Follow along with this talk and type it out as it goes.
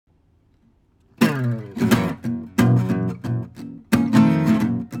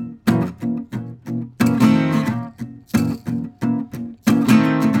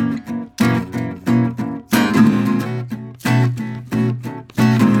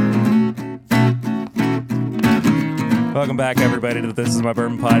Welcome back, everybody, to This Is My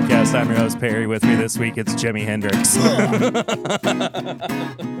Bourbon Podcast. I'm your host, Perry. With me this week, it's Jimi Hendrix.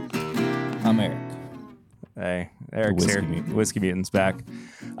 I'm Eric. Hey, Eric's here. Whiskey Mutant's back.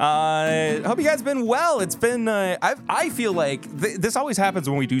 Hope you guys been well. It's been, I feel like this always happens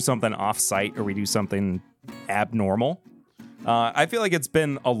when we do something off-site or we do something abnormal. I feel like it's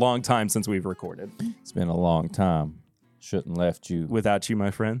been a long time since we've recorded. It's been a long time. Shouldn't left you Without you, my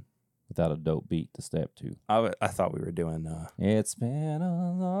friend. without a dope beat to step to. I thought we were doing It's been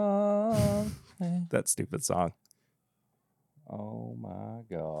a long day. that stupid song. Oh my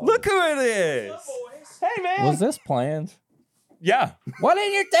God. Look who it is! Hey, man! Was this planned? Yeah. Why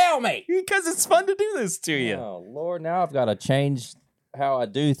didn't you tell me? Because it's fun to do this to you. Oh Lord, now I've got to change how I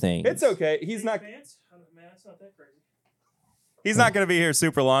do things. It's okay. He's not going to be here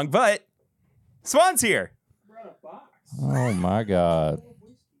super long, but Swan's here. Oh my God.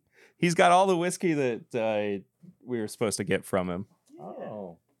 He's got all the whiskey that we were supposed to get from him.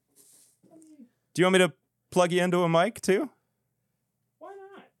 Oh. Do you want me to plug you into a mic too? Why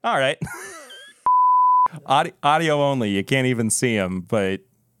not? All right. Audio only. You can't even see him, but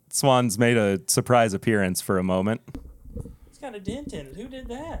Swan's made a surprise appearance for a moment. It's got a dent in it. Who did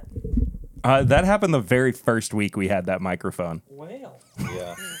that? That happened the very first week we had that microphone. Well,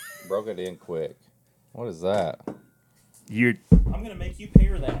 Yeah. Broke it in quick. What is that? I'm I'm gonna make you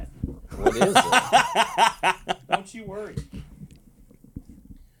pair that. What is it? Don't you worry.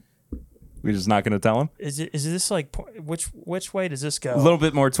 We're just not going to tell him? Is this like which way does this go? A little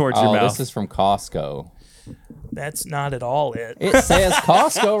bit more towards your mouth. This is from Costco. That's not at all it. It says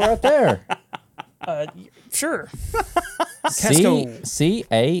Costco right there. Sure.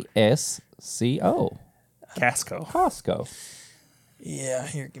 C-A-S-C-O. Casco. Costco. Yeah,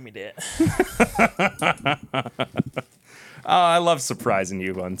 here, give me that. Oh, I love surprising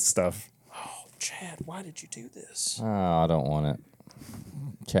you on stuff. Oh, Chad, why did you do this? Oh, I don't want it.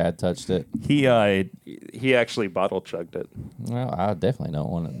 Chad touched it. He actually bottle chugged it. Well, I definitely don't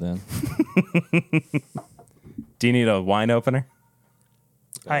want it then. Do you need a wine opener?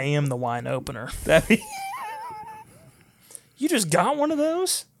 I am the wine opener. Well, You just got one of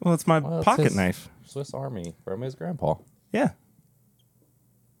those? it's my Well, it's pocket his knife. Swiss Army from his grandpa. Yeah.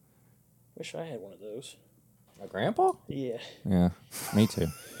 Wish I had one of those. My grandpa? Yeah. Yeah, me too.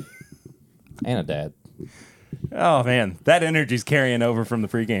 And a dad. Oh, man. That energy's carrying over from the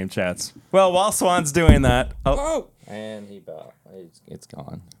pregame chats. Well, while Swan's doing that... Oh, And he bowed. It's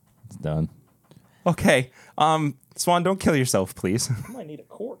gone. It's done. okay. Swan, don't kill yourself, please. I might need a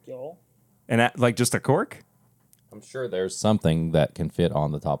cork, y'all. And like just a cork? I'm sure there's something that can fit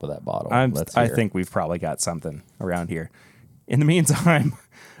on the top of that bottle. I think we've probably got something around here. In the meantime,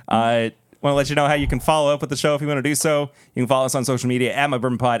 I want to let you know how you can follow up with the show if you want to do so. You can follow us on social media at My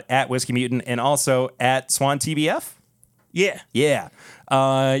Bourbon Pod, at Whiskey Mutant, and also at Swan TBF. Yeah. Yeah.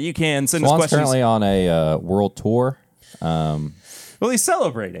 You can send us Swan's questions. currently on a world tour. Well, he's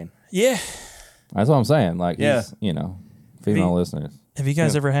celebrating. Yeah. That's what I'm saying. Like, Yeah. he's, female listeners. Have you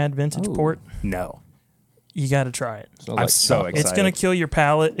guys ever had vintage Ooh. port? No. You got to try it. So, I'm like, so chocolate. excited. It's gonna kill your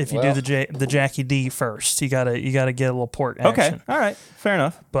palate if you Well- do the Jackie D first. You gotta get a little port action. Okay. All right. Fair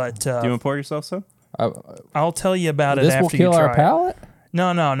enough. But Do you want to pour yourself some? I'll tell you about it This after will kill you try our palate?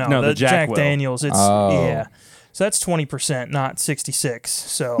 No, No, the the Jack will. Daniels. It's Oh. yeah. So that's 20%, not 66.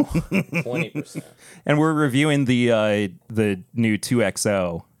 So 20%. And we're reviewing the new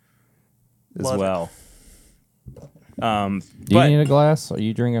 2XO as Love it. well. Do you But- need a glass? Are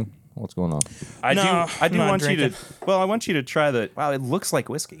you drinking? What's going on? I No, do I'm not want you drinking. to. Well, I want you to try the. Wow, it looks like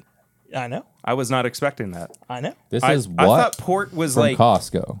whiskey. I know. I was not expecting that. I know. This I is I what thought port was from like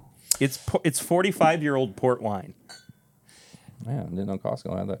Costco. it's 45-year-old port wine. Man, I didn't know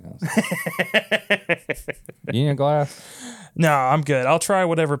Costco had that kind of stuff. You need a glass? No, I'm good. I'll try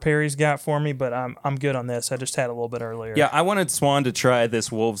whatever Perry's got for me, but I'm good on this. I just had a little bit earlier. Yeah, I wanted Swan to try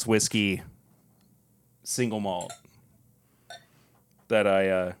this Wolves whiskey single malt that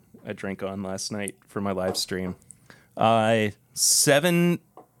I drank on last night for my live stream. 7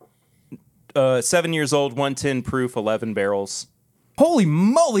 years old, 110 proof, 11 barrels. Holy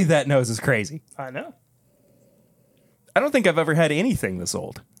moly, that nose is crazy. I know. I don't think I've ever had anything this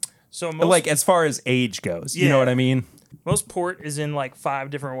old. So most, Like as far as age goes, you know Yeah. what I mean? most port is in like 5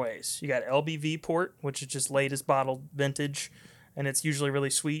 different ways. You got LBV port, which is just latest bottled vintage, and it's usually really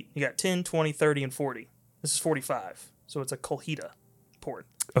sweet. You got 10, 20, 30, and 40. This is 45. So it's a Colheita port.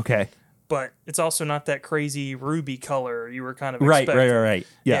 Okay. But it's also not that crazy ruby color you were kind of Right. expecting.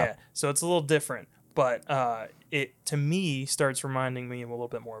 Yeah. So it's a little different. But it, to me, starts reminding me of a little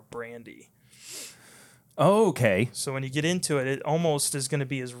bit more brandy. Okay. So when you get into it, it almost is going to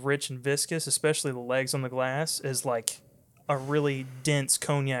be as rich and viscous, especially the legs on the glass, as like a really dense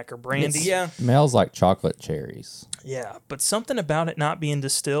cognac or brandy. Smells like chocolate cherries. Yeah, but something about it not being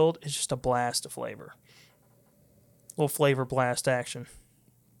distilled is just a blast of flavor. Little flavor blast action.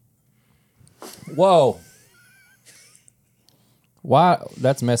 Whoa. Why?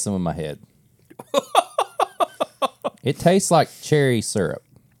 That's messing with my head. It tastes like cherry syrup.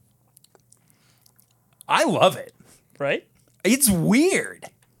 I love it. Right? It's weird,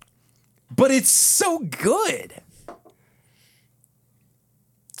 but it's so good.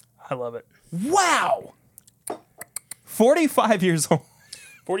 I love it. Wow. 45 years old.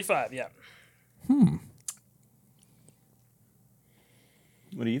 45, yeah. What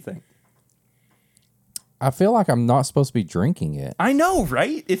do you think? I feel like I'm not supposed to be drinking it. I know,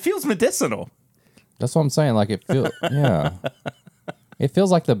 right? It feels medicinal. That's what I'm saying. Like it feels, yeah. It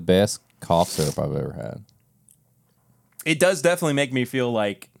feels like the best cough syrup I've ever had. It does definitely make me feel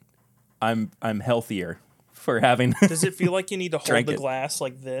like I'm healthier for having. Does it feel like you need to hold Drank the it. glass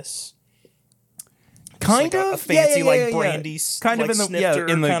like this? Kind like of a fancy yeah. brandy, kind like of in the snifter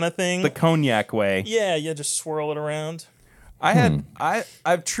in the kind of thing. the cognac way. Yeah, just swirl it around.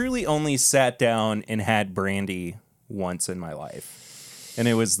 I've truly only sat down and had brandy once in my life, and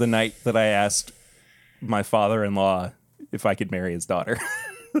it was the night that I asked my father-in-law if I could marry his daughter.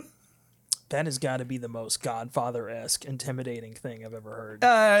 That has got to be the most Godfather-esque, intimidating thing I've ever heard.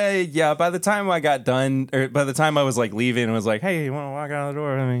 Yeah. By the time I got done, or by the time I was like leaving, and was like, "Hey, you want to walk out the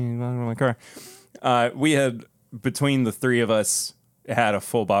door? I mean, walk to my car." We had, between the three of us, had a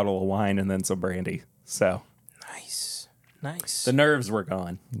full bottle of wine and then some brandy. So Nice. the nerves were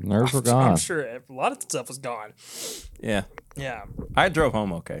gone. Nerves were gone. I'm sure a lot of stuff was gone. Yeah. Yeah. I drove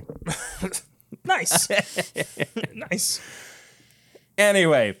home okay. Nice. Nice.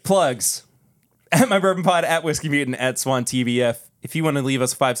 Anyway, plugs. At My Bourbon Pod, at Whiskey Mutant, at Swan TBF. If you want to leave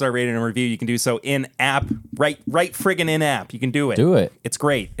us a 5-star rating and review, you can do so in app. Right friggin' in app. You can do it. Do it. It's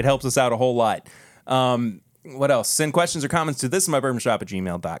great. It helps us out a whole lot. What else? Send questions or comments to thisismybourbonshop at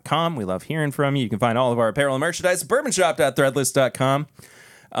gmail.com. We love hearing from you. You can find all of our apparel and merchandise at bourbonshop.threadless.com.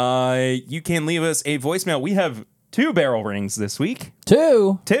 You can leave us a voicemail. We have 2 barrel rings this week.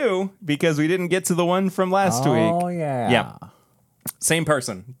 2, because we didn't get to the one from last week. Oh, yeah. Yeah. Same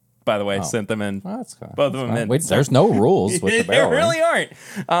person, by the way, sent them in. Well, that's fine. Both of them in. Wait, there's no rules with the barrel There really ring.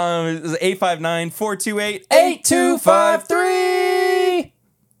 aren't. It's 859-428-8253.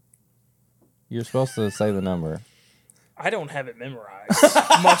 You're supposed to say the number. I don't have it memorized.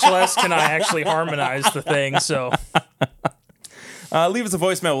 Much less can I actually harmonize the thing, so... Leave us a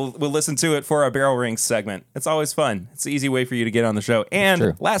voicemail. We'll listen to it for our Barrel Rings segment. It's always fun. It's an easy way for you to get on the show.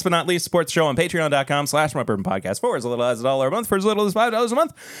 And last but not least, support the show on patreon.com/mybourbonpodcast for as little as $1 a month. For as little as $5 a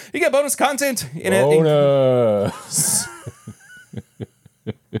month, you get bonus content. Bonus.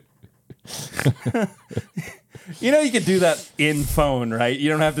 You know you could do that in phone, right? You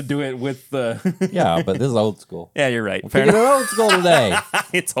don't have to do it with the... Yeah, but this is old school. Yeah, you're right. Fair enough. Old school today.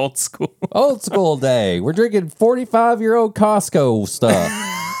 It's old school. Old school day. We're drinking 45-year-old Costco stuff.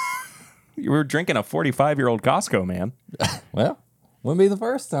 You were drinking a 45-year-old Costco, man. Well, wouldn't be the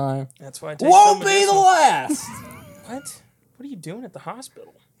first time. That's why I take Won't be the last. What? What are you doing at the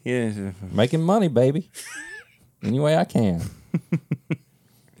hospital? Yeah. Making money, baby. Any way I can.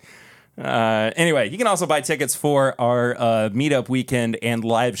 Anyway, you can also buy tickets for our meetup weekend and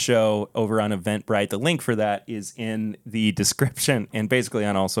live show over on Eventbrite. The link for that is in the description and basically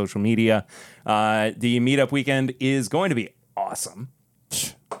on all social media. The meetup weekend is going to be awesome.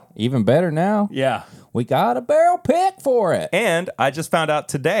 Even better now. Yeah. We got a barrel pick for it. And I just found out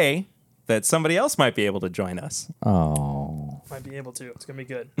today that somebody else might be able to join us. Oh. Might be able to. It's going to be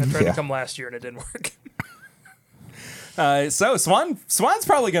good. I tried to come last year and it didn't work. So Swan's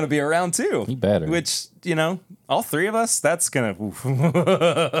probably going to be around too. He better. Which, you know, all three of us, that's going to...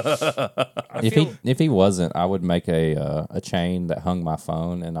 If he wasn't, I would make a chain that hung my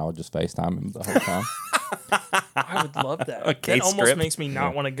phone and I would just FaceTime him the whole time. I would love that. Okay, that almost script. makes me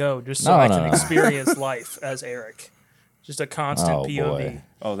not want to go just so I can experience life as Eric. Just a constant POV. Boy.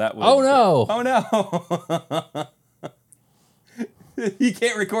 Oh, that would... Oh, no. Oh, no. You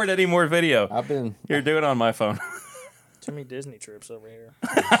can't record any more video. Here, do it on my phone. Too many Disney trips over here.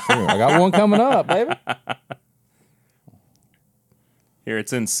 Sure, I got one coming up, baby. Here,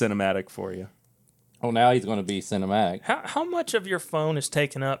 it's in cinematic for you. Oh, now he's going to be cinematic. How much of your phone is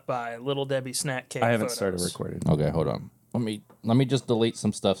taken up by Little Debbie snack cake? I haven't photos? started recording. Okay, hold on. Let me just delete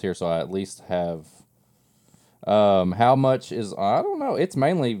some stuff here so I at least have... how much is... I don't know. It's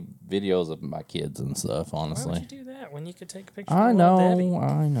mainly videos of my kids and stuff, honestly. Why would you do that when you could take a picture I of Little Debbie?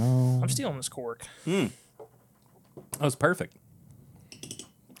 know. I'm stealing this cork. That was perfect.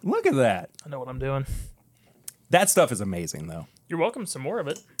 Look at that. I know what I'm doing. That stuff is amazing, though. You're welcome. Some more of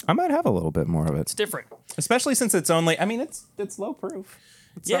it. I might have a little bit more of it. It's different. Especially since it's only, I mean, it's low proof.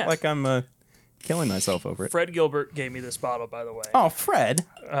 It's not like I'm killing myself over it. Fred Gilbert gave me this bottle, by the way. Oh, Fred.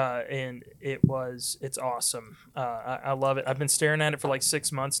 And it's awesome. I love it. I've been staring at it for like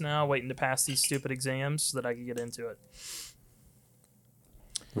 6 months now, waiting to pass these stupid exams so that I can get into it.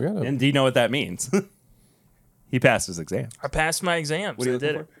 And do you know what that means? He passed his exam. I passed my exams. What are you I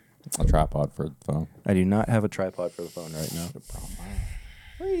did looking it. A tripod for the phone. I do not have a tripod for the phone right now.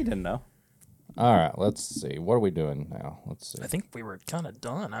 Well, you didn't know. All right, let's see. What are we doing now? Let's see. I think we were kind of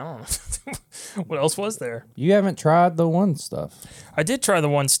done. I don't know. What else was there? You haven't tried the one stuff. I did try the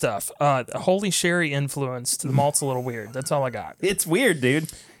one stuff. Holy Sherry influenced. The malt's a little weird. That's all I got. It's weird,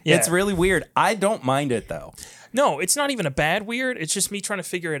 dude. Yeah. It's really weird. I don't mind it, though. No, it's not even a bad weird. It's just me trying to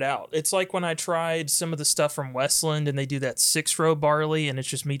figure it out. It's like when I tried some of the stuff from Westland and they do that 6-row barley, and it's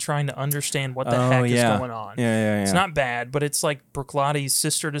just me trying to understand what the heck is going on. Yeah. It's not bad, but it's like Bruichladi's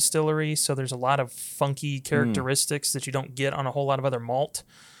sister distillery, so there's a lot of funky characteristics that you don't get on a whole lot of other malt.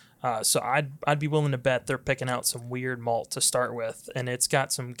 So I'd be willing to bet they're picking out some weird malt to start with, and it's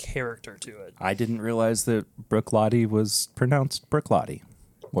got some character to it. I didn't realize that Bruichladi was pronounced Bruichladi.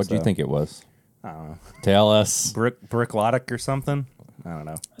 What do you think it was? I don't know. Tell us. Bruichladic or something? I don't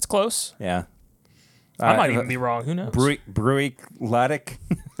know. That's close. Yeah. I might even be wrong. Who knows? Bruichladic?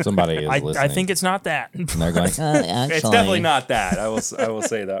 Somebody is listening. I think it's not that. And they're going, actually. It's definitely not that. I will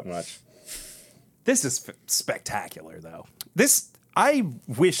say that much. This is spectacular, though. I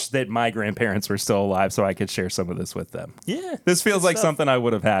wish that my grandparents were still alive so I could share some of this with them. Yeah. This feels like something I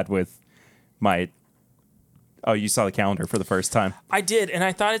would have had with my... Oh, you saw the calendar for the first time. I did, and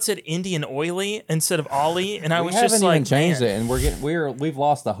I thought it said Indian Oily instead of Ollie, and I was just haven't like, even changed man. it, and we've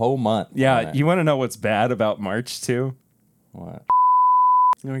lost a whole month. Yeah, you want to know what's bad about March too? What?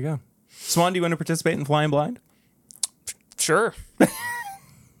 There we go. Swan, do you want to participate in Flying Blind? Sure.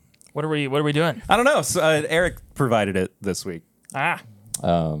 What are we doing? I don't know. So, Eric provided it this week. Ah.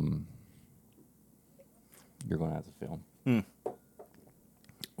 You're going to have to film.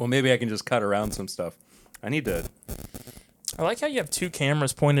 Well, maybe I can just cut around some stuff. I need to. I like how you have 2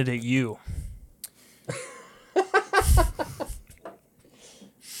 cameras pointed at you.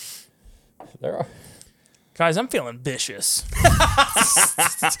 There are. Guys, I'm feeling vicious.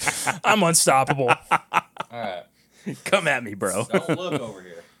 I'm unstoppable. All right. Come at me, bro. Don't look over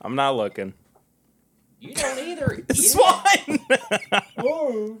here. I'm not looking. You don't either. Swan!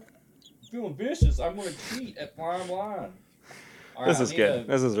 Whoa. Feeling vicious. I'm going to cheat at Flying Blind. All This is good.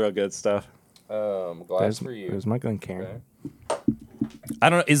 This is real good stuff. Glass for you. There's my gun camera. Okay. I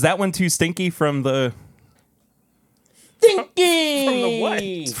don't know. Is that one too stinky from the... Stinky! From the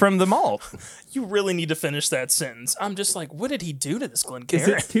what? From the malt? You really need to finish that sentence. I'm just like, what did he do to this Is Glencairn?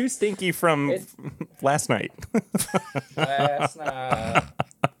 it too stinky from last night? Last night.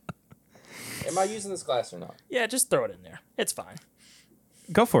 Am I using this glass or not? Yeah, just throw it in there. It's fine.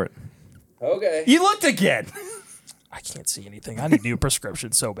 Go for it. Okay. You looked again. I can't see anything. I need a new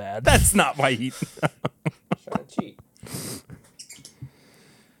prescription so bad. That's not why he... Trying to cheat.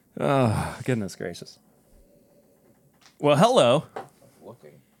 Oh, goodness gracious. Well, hello.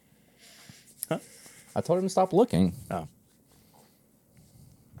 Looking. Huh? I told him to stop looking. Oh.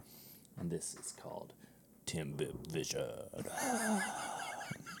 And this is called Timber Vision.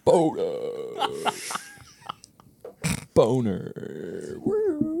 Boner. Boner.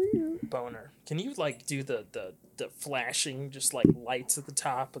 Boner. Can you like do the flashing just like lights at the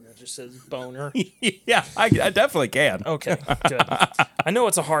top and it just says boner? Yeah, I definitely can. Okay, good. I know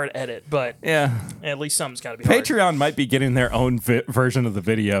it's a hard edit, but Yeah. at least something's got to be hard. Patreon might be getting their own version of the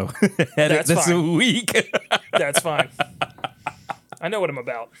video edit That's this fine. week. That's fine. I know what I'm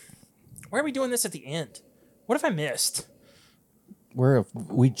about. Why are we doing this at the end? What have I missed?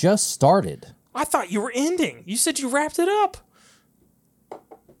 We just started. I thought you were ending. You said you wrapped it up.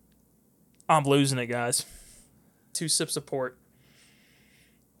 I'm losing it, guys. 2 sips of port.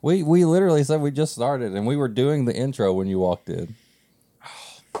 We literally said we just started, and we were doing the intro when you walked in.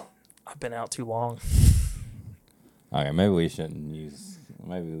 I've been out too long. Okay, maybe we shouldn't use.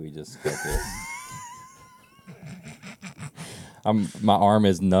 Maybe we just got this. My arm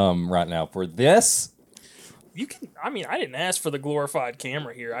is numb right now for this. You can. I mean, I didn't ask for the glorified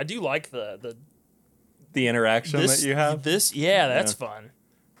camera here. I do like the interaction that you have. Yeah, that's fun.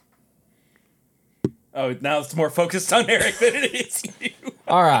 Oh, now it's more focused on Eric than it is you.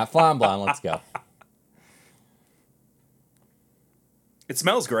 All right, Flying Blind, let's go. It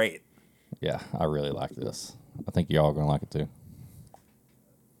smells great. Yeah, I really like this. I think y'all are going to like it too.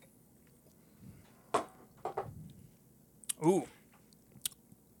 Ooh.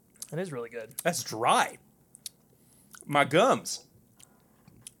 That is really good. That's dry. My gums.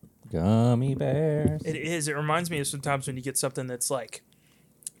 Gummy bears. It is. It reminds me of sometimes when you get something that's like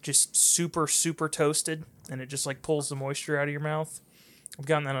just super, super toasted and it just like pulls the moisture out of your mouth. I've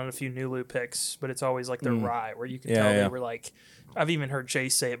gotten that on a few Nulu picks, but it's always like their rye where you can tell they were like, I've even heard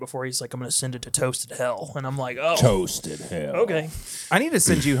Chase say it before. He's like, I'm going to send it to Toasted Hell. And I'm like, oh. Toasted Hell. Okay. I need to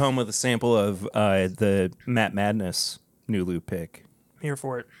send you home with a sample of the Matt Madness Nulu pick. I'm here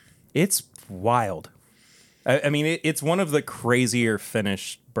for it. It's wild. I mean, it's one of the crazier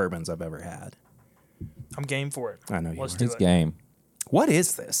finished bourbons I've ever had. I'm game for it. I know you Let's are. do It's it. game. What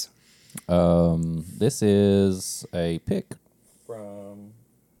is this? This is a pick from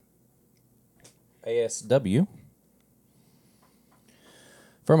ASW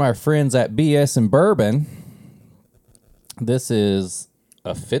from our friends at BS and Bourbon. This is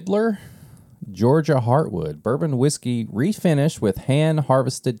a Fiddler Georgia Heartwood bourbon whiskey refinished with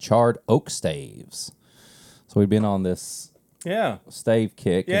hand-harvested charred oak staves. So we've been on this stave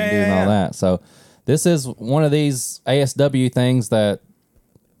kick and doing all that. So this is one of these ASW things that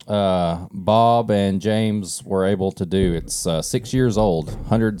Bob and James were able to do. It's 6 years old,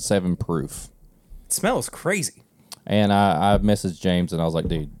 107 proof. It smells crazy. And I messaged James and I was like,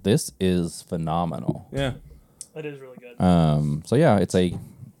 dude, this is phenomenal. Yeah. That is really good. So yeah, it's a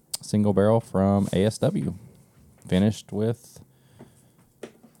single barrel from ASW, finished with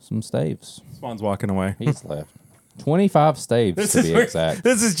some staves. Swan's walking away. He's left 25 staves to be exact.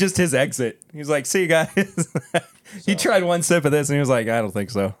 This is just his exit. He's like, see you guys. He tried one sip of this and he was like, I don't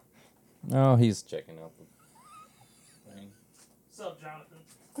think so. Oh, he's checking out the thing. What's up, Jonathan?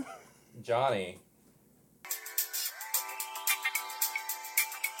 Johnny.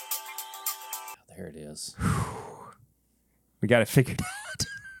 There it is. We got it figured out.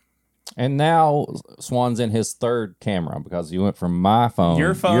 And now Swan's in his third camera because he went from my phone,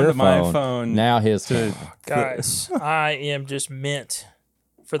 Your phone to my phone. Now his Guys, I am just meant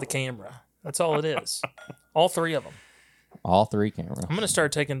for the camera. That's all it is. All three of them. all three cameras. I'm going to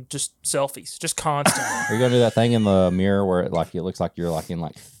start taking just selfies, just constantly. Are you gonna do that thing in the mirror where it looks like you're like in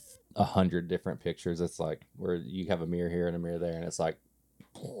like 100 different pictures? It's like where you have a mirror here and a mirror there, and it's like.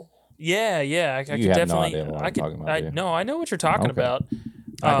 Yeah. I could You have no definitely. idea what I I'm could. talking about, do you? No, I know what you're talking Okay. about.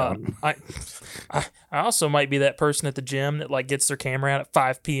 I also might be that person at the gym that like gets their camera out at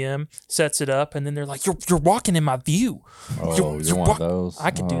 5 p.m., sets it up, and then they're like, "You're walking in my view." Oh, you're one of those.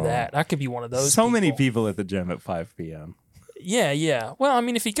 I could do that. I could be one of those. So many people at the gym at 5 p.m. Yeah. Well, I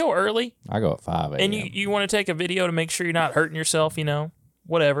mean, if you go early I go at 5 a.m. and you want to take a video to make sure you're not hurting yourself,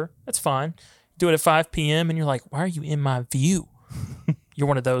 whatever, that's fine. Do it at 5 p.m. and you're like, "Why are you in my view?" You're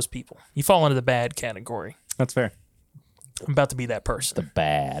one of those people. You fall into the bad category. That's fair. I'm about to be that person. the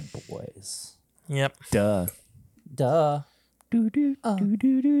bad boys. Yep. Duh. Duh.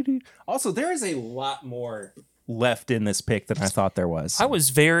 Also, there is a lot more left in this pick than I thought there was. I was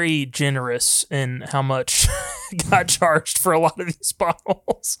very generous in how much got charged for a lot of these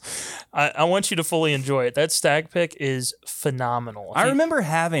bottles. I want you to fully enjoy it. That stag pick is phenomenal. I remember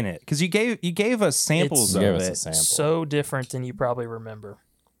having it because you gave us samples You of gave us a it. sample. so different than you probably remember.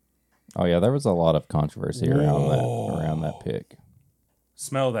 Oh yeah, there was a lot of controversy around that pick.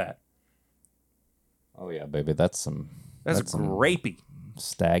 Smell that. Oh yeah, baby, that's some grapey.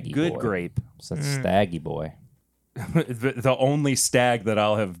 staggy Good boy. grape. That's staggy boy. the only stag that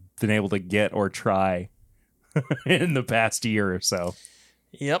I'll have been able to get or try in the past year or so.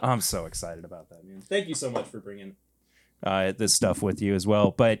 Yep. I'm so excited about that, man. Thank you so much for bringing this stuff with you as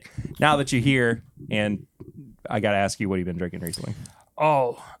well. But now that you're here, and I got to ask you, what have you been drinking recently?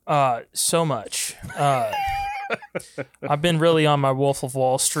 Oh, so much. I've been really on my Wolf of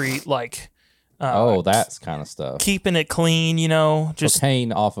Wall Street, like That's kind of stuff. keeping it clean, just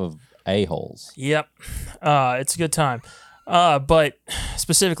Cocaine off of a-holes. Yep. It's a good time. But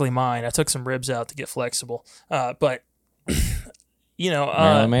specifically mine, I took some ribs out to get flexible. But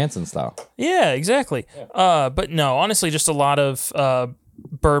Marilyn Manson style. yeah, exactly. But no, honestly, just a lot of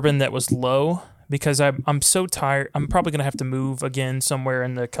bourbon that was low because I'm so tired. I'm probably gonna have to move again somewhere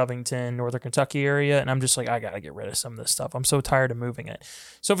in the Covington, Northern Kentucky area, and I'm just like, I gotta get rid of some of this stuff. I'm so tired of moving it.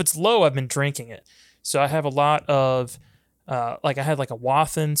 So if it's low, I've been drinking it. So I have a lot of I had like a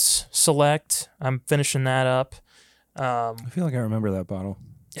Wathans Select. I'm finishing that up. I feel like I remember that bottle.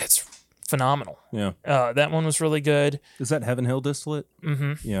 It's phenomenal. Yeah. That one was really good. Is that Heaven Hill distillate?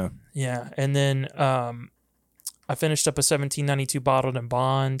 Mm-hmm. Yeah. Yeah. And then I finished up a 1792 bottled in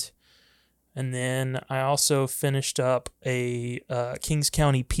bond. And then I also finished up a Kings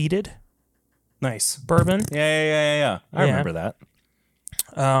County peated Nice. bourbon. Yeah. I Yeah. remember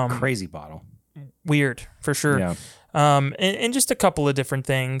that. Crazy bottle. weird for sure. Yeah. And just a couple of different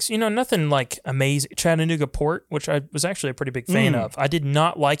things. Nothing like amazing. Chattanooga Port, which I was actually a pretty big fan of. I did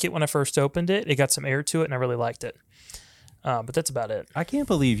not like it when I first opened it. It got some air to it, and I really liked it. But that's about it. I can't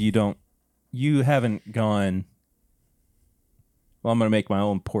believe you haven't gone. Well, I'm going to make my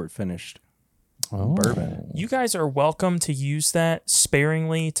own port finished bourbon. You guys are welcome to use that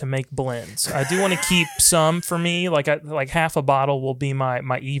sparingly to make blends. I do want to keep some for me. Like half a bottle will be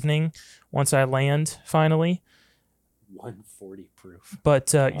my evening once I land finally. 140 proof.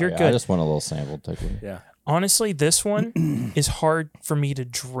 But you're good. I just want a little sample. Take it. Yeah. Honestly, this one is hard for me to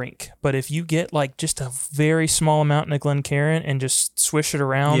drink. But if you get like just a very small amount in a Glencairn and just swish it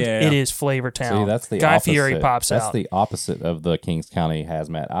around, it is Flavor Town. See, that's the Guy opposite. Fieri pops out. That's the opposite of the Kings County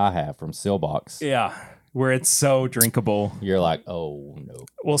hazmat I have from Sealbox. Yeah. Where it's so drinkable. You're like, oh, no.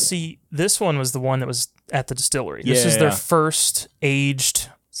 Well, see, this one was the one that was at the distillery. This is their first aged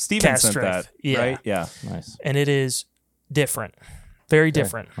Steven cast sent strength. that, right? Yeah. Nice. And it is different. Very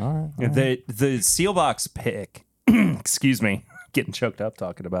different. All right. The Sealbox pick, excuse me, getting choked up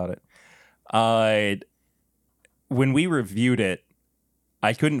talking about it. When we reviewed it,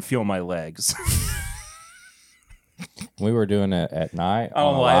 I couldn't feel my legs. We were doing it at night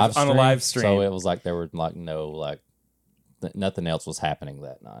on a live stream. So it was like there were like nothing else was happening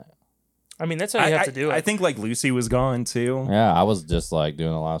that night. I mean, that's how you have to do it. I think like Lucy was gone too. Yeah, I was just like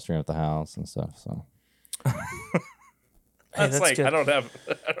doing a live stream at the house and stuff. So That's like good. I don't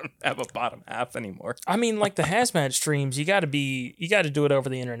have a bottom half anymore. I mean, like the hazmat streams, you got to do it over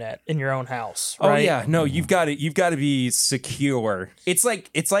the internet in your own house, Oh right? yeah, no, you've got to be secure. It's like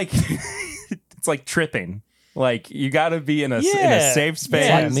it's like tripping. Like you got to be in a safe space.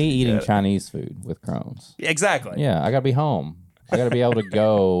 it's like me eating Chinese food with Crohn's. Exactly. Yeah, I gotta be home. I gotta be able to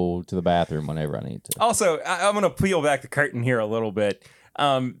go to the bathroom whenever I need to. Also, I'm going to peel back the curtain here a little bit.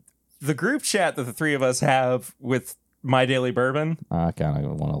 The group chat that the three of us have with My Daily Bourbon, I kind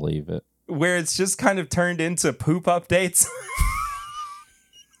of want to leave it. where it's just kind of turned into poop updates.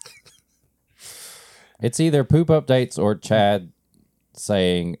 It's either poop updates or Chad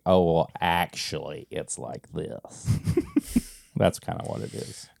saying, "Oh, well, actually, it's like this." That's kind of what it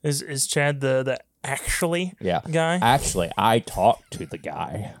is. Is Chad the actually guy? Actually, I talked to the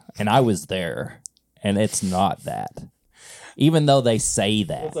guy, and I was there, and it's not that. Even though they say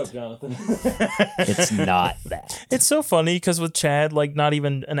that. What's up, Jonathan? It's not that. It's so funny because with Chad, like not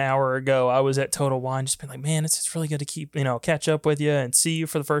even an hour ago, I was at Total Wine, just being like, man, it's really good to catch up with you and see you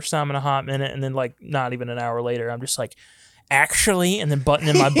for the first time in a hot minute. And then like not even an hour later, I'm just like, actually, and then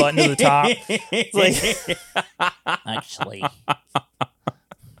buttoning my button to the top. It's like, Actually.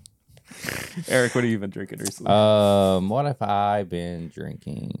 Eric, what have you been drinking recently? What have I been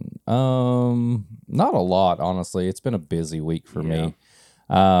drinking? Not a lot, honestly. It's been a busy week for me.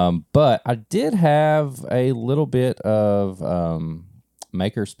 But I did have a little bit of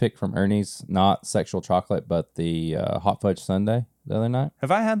Maker's Pick from Ernie's, not sexual chocolate, but the hot fudge sundae the other night.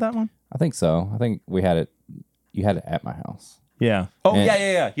 Have I had that one? I think so. I think we had it. You had it at my house. Yeah. Oh, And-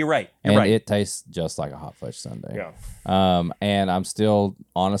 yeah. You're right. You're and right. it tastes just like a hot fudge sundae. Yeah. And I'm still,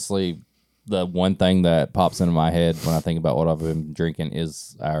 honestly, the one thing that pops into my head when I think about what I've been drinking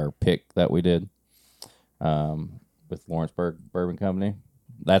is our pick that we did with Lawrenceburg Bourbon Company.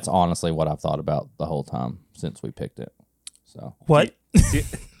 That's honestly what I've thought about the whole time since we picked it. So what?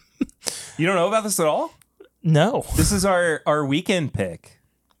 You don't know about this at all? No. This is our weekend pick.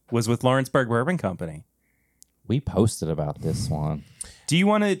 Was with Lawrenceburg Bourbon Company. we posted about this one. Do you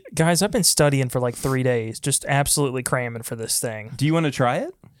want to? Guys, I've been studying for like 3 days, just absolutely cramming for this thing. Do you want to try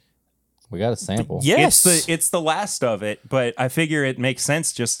it? We got a sample. Yes. It's the last of it, but I figure it makes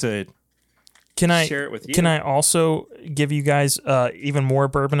sense just to share it with you. Can I also give you guys even more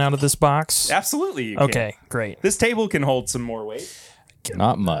bourbon out of this box? Absolutely. You can. Okay, great. This table can hold some more weight.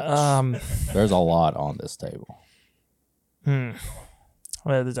 Not much. There's a lot on this table. Well,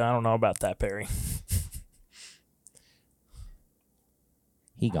 I don't know about that, Perry.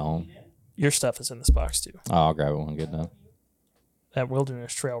 He gone. Your stuff is in this box too. Oh, I'll grab it when we get done. That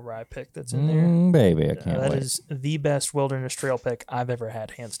Wilderness Trail rye pick that's in there. Baby, I can't That wait. is the best Wilderness Trail pick I've ever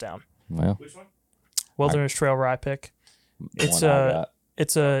had, hands down. Well, Which one? Wilderness Trail rye pick. the It's one I got.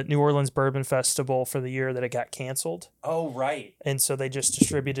 It's a New Orleans Bourbon Festival for the year that it got canceled. Oh, right. And so they just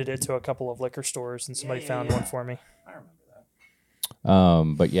distributed it to a couple of liquor stores, and somebody found one for me. I remember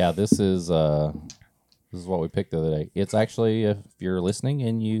that. But yeah, this is what we picked the other day. It's actually, if you're listening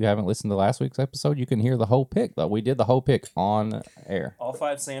and you haven't listened to last week's episode, you can hear the whole pick. We did the whole pick on air. All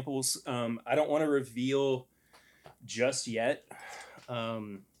 5 samples. I don't want to reveal just yet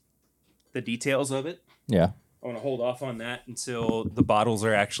the details of it. Yeah. I want to hold off on that until the bottles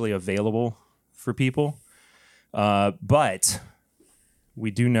are actually available for people. But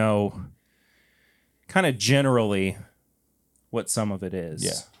we do know kind of generally what some of it is.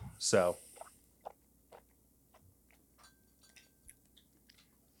 Yeah. So.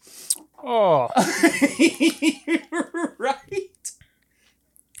 Oh, Right.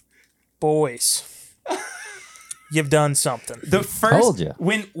 boys, you've done something. The first Told ya.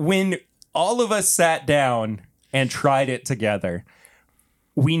 when all of us sat down and tried it together,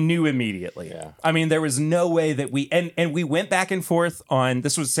 we knew immediately. Yeah. I mean, there was no way that and we went back and forth on,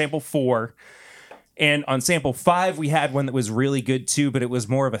 this was sample 4, and on sample 5 we had one that was really good too, but it was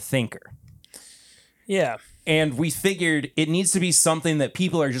more of a thinker. Yeah. And we figured it needs to be something that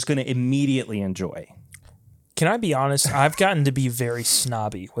people are just going to immediately enjoy. Can I be honest? I've gotten to be very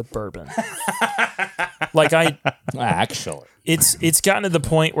snobby with bourbon. Actually. It's gotten to the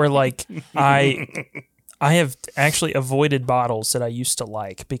point where like I have actually avoided bottles that I used to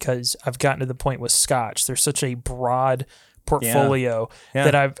like because I've gotten to the point with Scotch. There's such a broad portfolio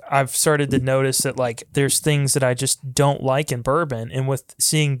that I've started to notice that like there's things that I just don't like in bourbon, and with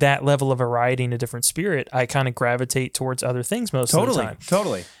seeing that level of variety in a different spirit, I kind of gravitate towards other things most of the time.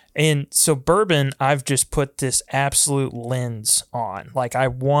 Totally. And so bourbon, I've just put this absolute lens on. Like I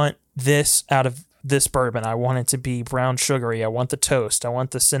want this out of this bourbon. I want it to be brown sugary. I want the toast. I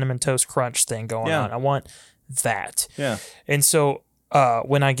want the cinnamon toast crunch thing going on. I want that. Yeah. And so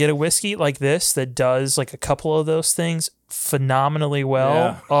when I get a whiskey like this that does like a couple of those things phenomenally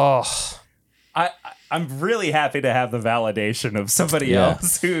well, I'm really happy to have the validation of somebody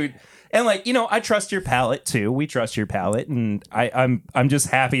else who, and like, you know, I trust your palate too. We trust your palate, and I'm just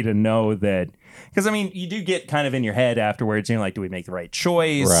happy to know that, because I mean, you do get kind of in your head afterwards, you know, like, do we make the right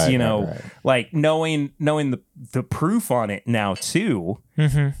choice? Right, you know, right. like knowing the proof on it now too.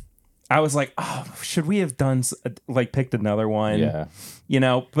 Mm-hmm. I was like, oh, should we have done like picked another one? Yeah. You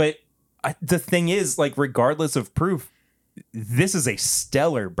know, but the thing is, like, regardless of proof, this is a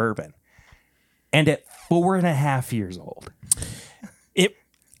stellar bourbon, and at 4.5 years old, it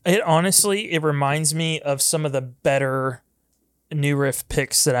honestly, it reminds me of some of the better New Riff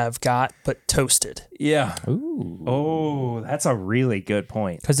picks that I've got, but toasted. Yeah. Ooh. Oh, that's a really good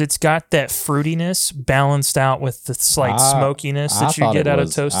point. Because it's got that fruitiness balanced out with the slight smokiness that you get out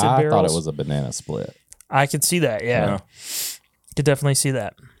of toasted barrels. I thought it was a banana split. I could see that, yeah. Could definitely see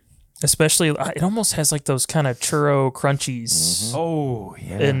that. Especially, it almost has like those kind of churro crunchies Oh,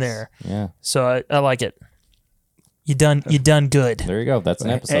 yeah. in there. Yeah. So I like it. You done good. There you go. That's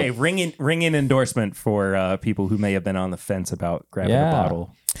an episode. Hey, ring in endorsement for people who may have been on the fence about grabbing a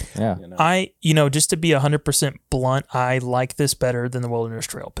bottle. Yeah. Just to be 100% blunt, I like this better than the Wilderness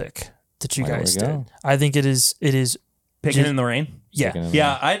Trail pick that you guys did. I think it is Picking in the rain? Yeah.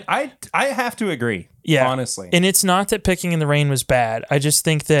 Yeah, I have to agree. Yeah. Honestly. And it's not that Picking in the Rain was bad. I just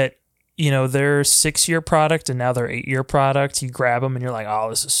think that, their 6-year product and now their 8-year product, you grab them and you're like, oh,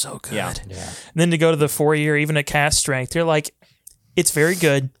 this is so good. Yeah. And then to go to the 4-year, even at cast strength, you're like, it's very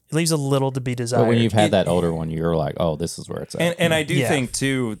good. It leaves a little to be desired. But when you've had that older one, you're like, oh, this is where it's at. And I do think,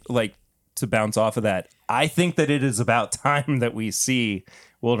 too, like, to bounce off of that, I think that it is about time that we see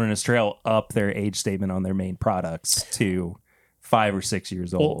Wilderness Trail up their age statement on their main products to 5 or 6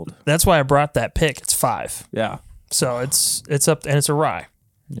 years old. That's why I brought that pick. It's 5. Yeah. So it's up, and it's a rye.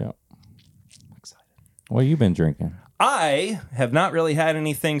 Yeah. What have you been drinking? I have not really had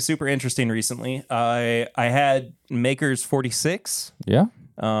anything super interesting recently. I had Maker's 46. Yeah.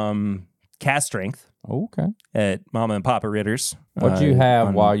 Cast strength. Okay. At Mama and Papa Ritter's. What'd you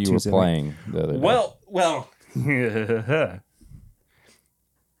have while you Tuesday were playing the other day? Well.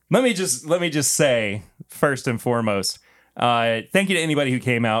 let me just say first and foremost, thank you to anybody who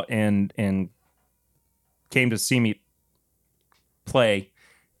came out and came to see me play.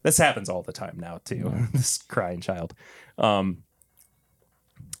 This happens all the time now too. This crying child.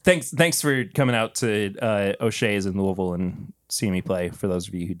 Thanks for coming out to O'Shea's in Louisville and seeing me play. For those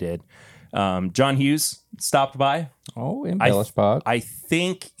of you who did, John Hughes stopped by. Oh, embellish pod. I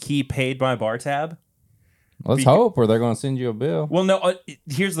think he paid my bar tab. Let's hope, or they're going to send you a bill. Well, no.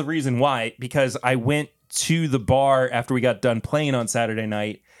 Here's the reason why. Because I went to the bar after we got done playing on Saturday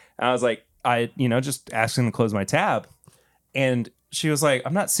night. And I was like, just asking to close my tab, and she was like,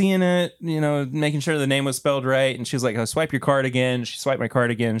 I'm not seeing it, making sure the name was spelled right. And she was like, I'll swipe your card again. She swiped my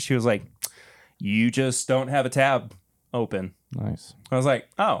card again. She was like, you just don't have a tab open. Nice. I was like,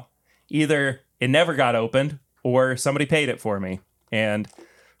 oh, either it never got opened or somebody paid it for me. And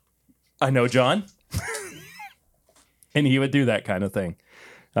I know John. And he would do that kind of thing.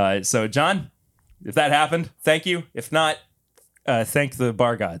 So, John, if that happened, thank you. If not, thank the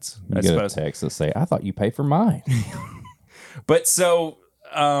bar gods, I suppose. A text to say, I thought you paid for mine. But so,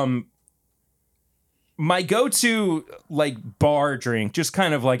 my go-to like bar drink, just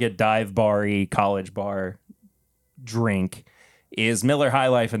kind of like a dive bar-y college bar drink, is Miller High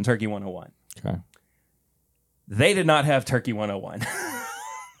Life and Turkey 101. Okay. They did not have Turkey 101.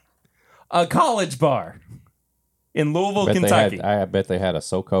 A college bar in Louisville, Kentucky. I bet they had a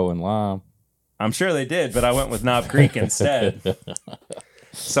SoCo and lime. I'm sure they did, but I went with Knob Creek instead.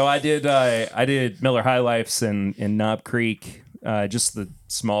 So I did Miller High Lifes in Knob Creek, just the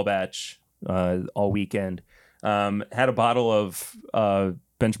small batch all weekend. Had a bottle of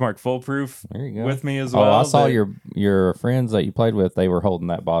Benchmark Foolproof with me as well. Oh, I saw your friends that you played with. They were holding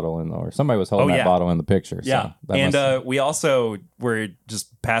that bottle or somebody was holding that bottle in the picture. Yeah, so and we also were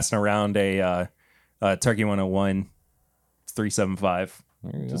just passing around a Turkey 101 375,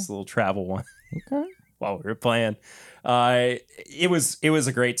 just a little travel one. Okay. While we were playing, it was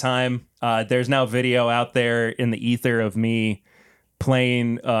a great time. There's now video out there in the ether of me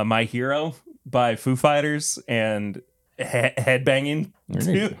playing "My Hero" by Foo Fighters and headbanging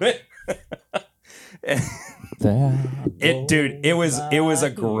to it. It was a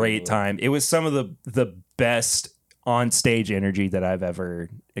great time. It was some of the best on stage energy that I've ever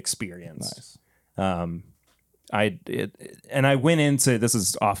experienced. Nice. I went into, this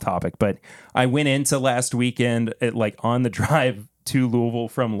is off topic, but I went into last weekend on the drive to Louisville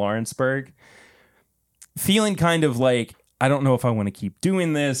from Lawrenceburg, feeling kind of like, I don't know if I want to keep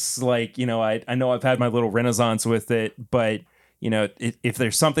doing this. I know I've had my little renaissance with it, but if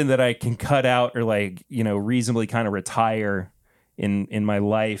there's something that I can cut out or reasonably kind of retire in my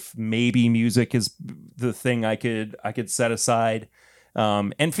life, maybe music is the thing I could set aside.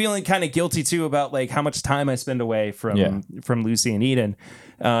 And feeling kind of guilty too about how much time I spend away from Lucy and Eden.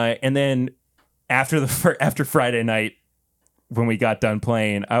 And then after Friday night, when we got done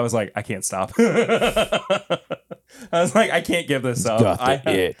playing, I was like, I can't stop. I was like, I can't give this up.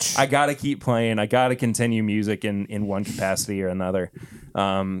 I got to keep playing. I got to continue music in one capacity or another.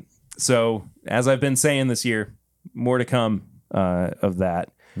 So as I've been saying this year, more to come of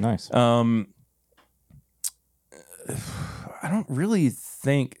that. Nice. I don't really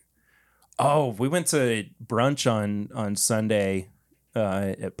think. Oh, we went to brunch on Sunday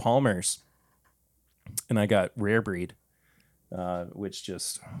at Palmer's, and I got Rare Breed, which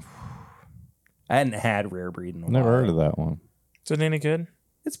just I hadn't had Rare Breed in a while. Never heard of that one. Is it any good?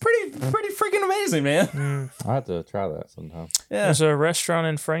 It's pretty freaking amazing, man. I have to try that sometime. Yeah. There's a restaurant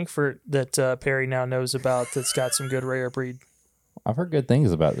in Frankfurt that Perry now knows about that's got some good Rare Breed. I've heard good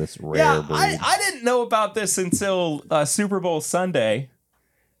things about this Rare Breed. I didn't know about this until Super Bowl Sunday,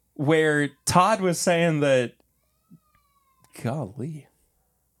 where Todd was saying that. Golly.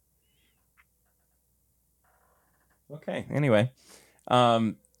 Okay. Anyway,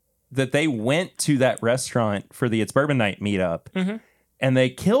 that they went to that restaurant for the It's Bourbon Night meetup, and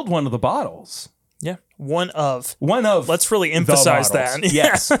they killed one of the bottles. Yeah, one of. Let's really emphasize that.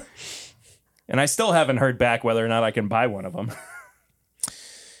 Yes. And I still haven't heard back whether or not I can buy one of them.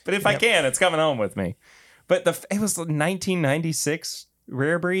 But if I can, it's coming home with me. But it was 1996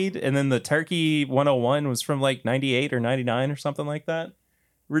 Rare Breed, and then the Turkey 101 was from 98 or 99 or something like that.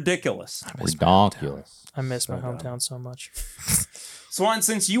 Ridiculous. Redonkulous. I miss my hometown so much. Swan,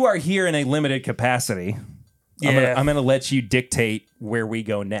 since you are here in a limited capacity, I'm gonna let you dictate where we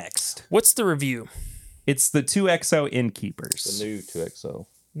go next. What's the review? It's the 2XO Innkeepers. The new 2XO.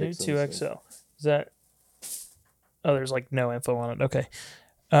 New 2XO. Is that... Oh, there's no info on it. Okay.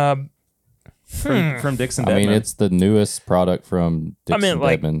 From Dixon Deadman. I mean, it's the newest product from Dixon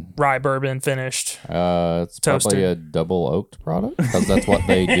Deadman. Rye bourbon finished. It's toasted. Probably a double oaked product because that's what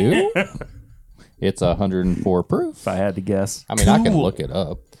they do. It's 104 proof. If I had to guess. I mean, I can look it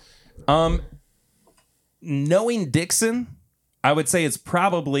up. Knowing Dixon, I would say it's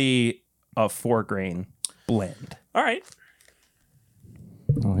probably a 4-grain blend. All right.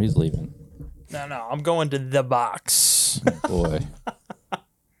 Oh, he's leaving. No, I'm going to the box. Boy.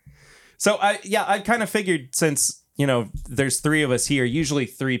 So I kind of figured, since there's 3 of us here, usually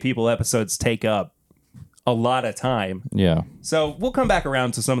 3 people episodes take up a lot of time. Yeah. So we'll come back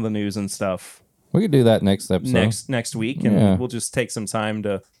around to some of the news and stuff. We could do that next episode. Next week, and we'll just take some time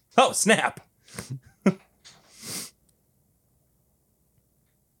to. Oh, snap!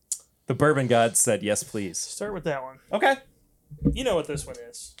 The Bourbon God said, "Yes, please." Start with that one. Okay. You know what this one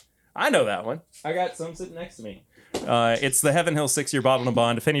is. I know that one. I got some sitting next to me. It's the Heaven Hill 6-year bottle and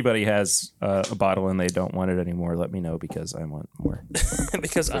bond. If anybody has a bottle and they don't want it anymore, let me know, because I want more.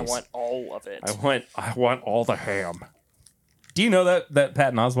 Because I want all of it. I want all the ham. Do you know that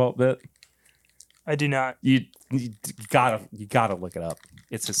Patton Oswalt bit? I do not. You gotta look it up.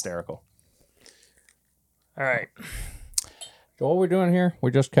 It's hysterical. All right. So what are we doing here? We're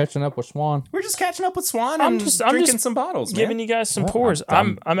just catching up with Swan. We're just catching up with Swan and drinking some bottles, giving man. you guys some pours.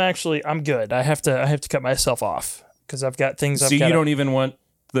 I'm good. I have to cut myself off because I've got things. So you don't even want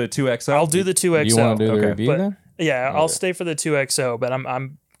the 2XO? I'll do the 2XO. You want to do the review then? Yeah, okay. I'll stay for the 2XO, but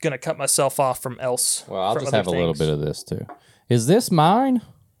I'm gonna cut myself off from else. Well, I'll just have a little bit of this too. Is this mine?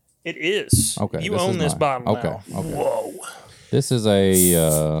 It is. Okay, you own this bottle now. Okay. Whoa. This is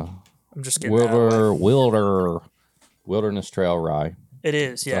a I'm just getting Wilderness Trail Rye. It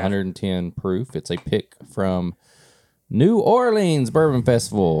is, yeah. 110 proof. It's a pick from New Orleans Bourbon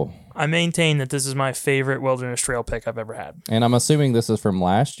Festival. I maintain that this is my favorite Wilderness Trail pick I've ever had. And I'm assuming this is from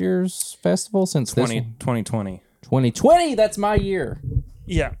last year's festival since 2020. 2020, that's my year.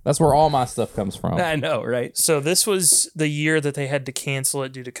 Yeah. That's where all my stuff comes from. I know, right? So this was the year that they had to cancel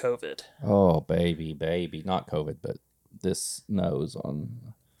it due to COVID. Oh, baby. Not COVID, but this nose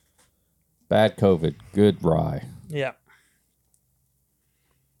on bad COVID. Good rye. Yeah.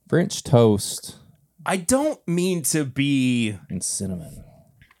 French toast. I don't mean to be And cinnamon.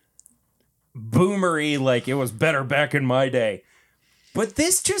 boomery like it was better back in my day, but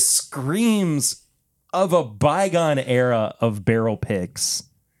this just screams of a bygone era of barrel picks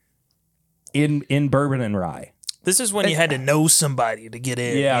in bourbon and rye. This is when you had to know somebody to get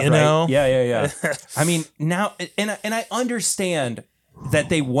in, Yeah, you know? Yeah. I mean, now, and I understand that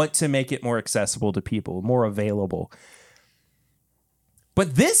they want to make it more accessible to people, more available.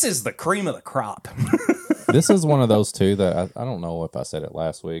 But this is the cream of the crop. This is one of those two that I don't know if I said it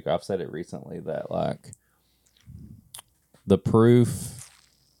last week. I've said it recently that like the proof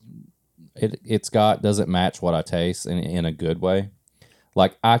it's got doesn't match what I taste in a good way.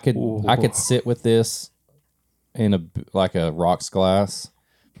 Like I could sit with this in a rocks glass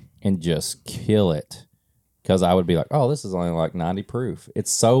and just kill it because I would be like, oh, this is only like 90 proof.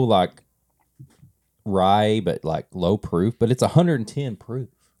 It's so like rye, but like low proof, but it's 110 proof.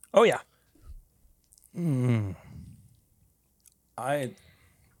 Oh yeah.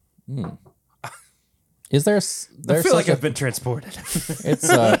 Is there? I feel like I've been transported. It's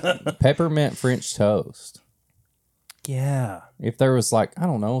peppermint French toast. Yeah, if there was like I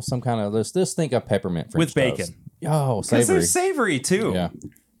don't know some kind of this, just think of peppermint French with bacon. Toast. Oh, because savory. they're savory too.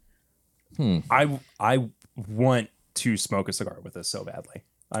 Yeah. I want to smoke a cigar with this so badly.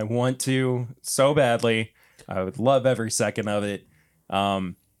 I want to so badly. I would love every second of it.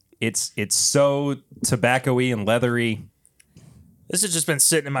 It's so tobacco-y and leathery. This has just been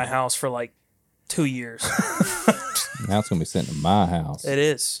sitting in my house for like 2 years. Now it's gonna be sitting in my house. It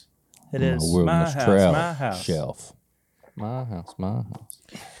is. It is. Wilderness My Trail house. Shelf. My house.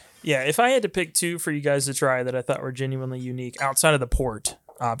 Yeah, if I had to pick two for you guys to try that I thought were genuinely unique, outside of the port,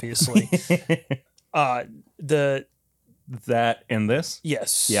 obviously, that and this.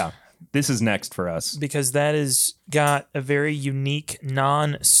 Yes. Yeah. This is next for us. Because that has got a very unique,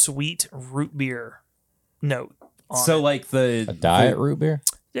 non-sweet root beer note on it. Like A diet root beer?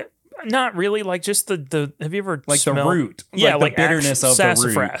 Yeah, not really. Like just the have you ever like smelled? the root? Yeah, like the bitterness of the root.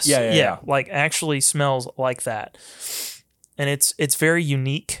 sassafras. Yeah. Like actually smells like that. And it's very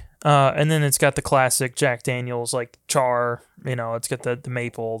unique. And then it's got the classic Jack Daniels, like char, it's got the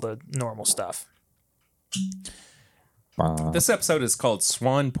maple, the normal stuff. This episode is called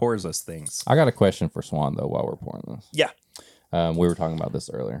Swan Pours Us Things. I got a question for Swan though while we're pouring this. Yeah. We were talking about this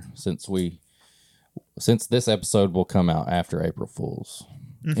earlier. Since this episode will come out after April Fool's.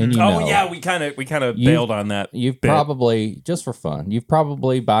 Mm-hmm. And we kind of bailed on that. You've probably, just for fun,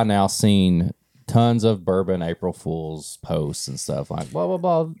 by now seen tons of bourbon April Fool's posts and stuff like blah, blah,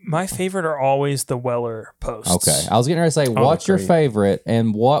 blah. My favorite are always the Weller posts. Okay. I was getting ready to say, what's your favorite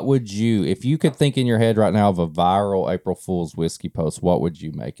and what would you, if you could think in your head right now of a viral April Fool's whiskey post, what would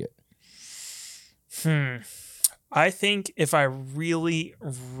you make it? I think if I really,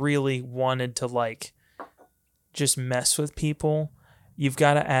 really wanted to like just mess with people, you've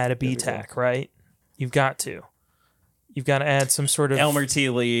got to add a BTAC, right? You've got to add some sort of Elmer T.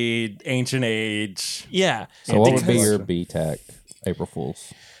 Lee, Ancient Age. Yeah. So what would be your BTAC April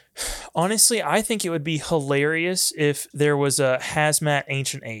Fool's? Honestly, I think it would be hilarious if there was a hazmat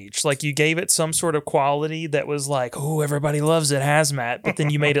Ancient Age. Like you gave it some sort of quality that was like, oh, everybody loves it, hazmat, but then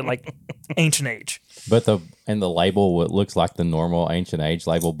you made it like Ancient Age. But the label looks like the normal Ancient Age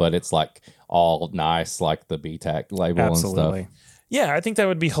label, but it's like all nice, like the BTAC label and stuff. Yeah, I think that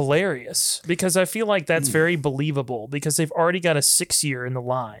would be hilarious because I feel like that's very believable because they've already got a 6-year in the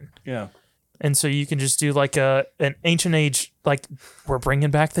line. Yeah. And so you can just do like an ancient age, like we're bringing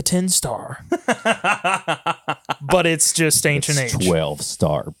back the 10-star, but it's just ancient age.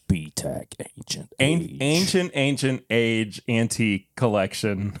 12-star BTAC Ancient age antique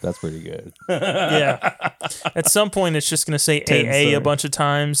collection. That's pretty good. Yeah. At some point, it's just going to say AA a bunch of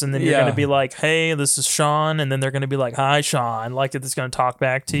times, and then you're going to be like, "Hey, this is Sean," and then they're going to be like, "Hi, Sean," like it's going to talk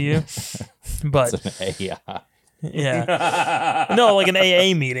back to you. But It's an AI. yeah, no, like an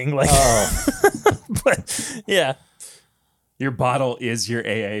AA meeting, like. But yeah, your bottle is your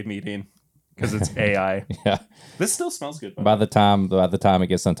AA meeting because it's AI. Yeah. This still smells good. By the time it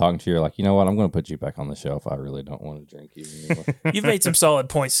gets done talking to you, you're like, you know what? I'm going to put you back on the shelf. I really don't want to drink you anymore. you've made some solid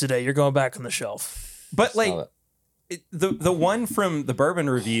points today. You're going back on the shelf. But like the one from the bourbon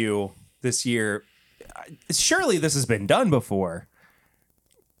review this year, surely this has been done before.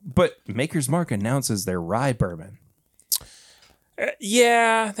 But Maker's Mark announces their rye bourbon.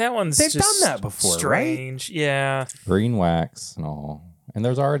 Yeah, that one's They've just done that before, strange. Right? Yeah, green wax and all, and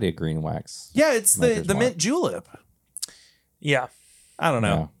there's already a green wax. Yeah, it's Maker's the Mark. mint julep. yeah. I don't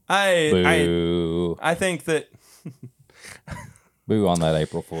know. Boo. I think that. Boo on that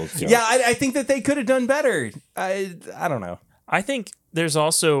April Fool's joke. Yeah, I think that they could have done better. I don't know. I think there's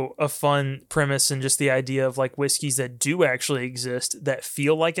also a fun premise in just the idea of like whiskeys that do actually exist that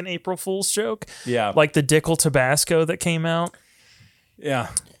feel like an April Fool's joke. Yeah, Like the Dickel Tabasco that came out. yeah.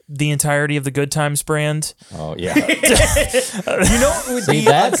 The entirety of the Good Times brand. Oh yeah. You know, it would See,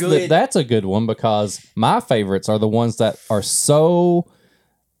 be that's a good one because my favorites are the ones that are so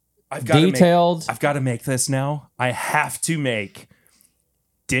detailed. I've got to make this now. I have to make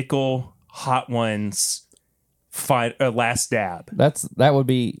Dickel Hot Ones last dab. That would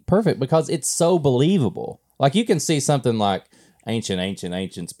be perfect because it's so believable. Like you can see something like ancient's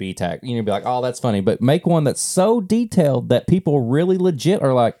BTAC, you'd be like, oh, that's funny. But make one that's so detailed that people really legit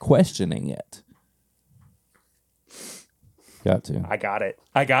are like questioning it. Got to. I got it.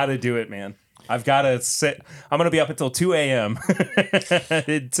 I got to do it, man. I've got to sit. I'm going to be up until 2 a.m.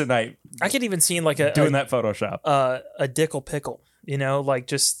 tonight. I could even see like doing that Photoshop. A Dickel pickle. You know, like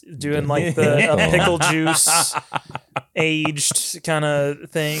just doing like a pickle juice aged kind of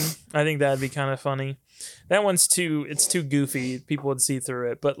thing. I think that'd be kind of funny. That one's too goofy. People would see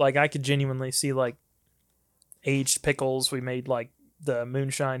through it. But like I could genuinely see like aged pickles. We made like the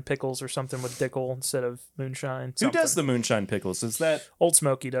moonshine pickles or something with Dickel instead of moonshine. Who does the moonshine pickles? Is that Old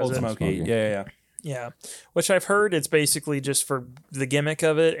Smoky does Old it. Smoky? Yeah. Yeah. Which I've heard it's basically just for the gimmick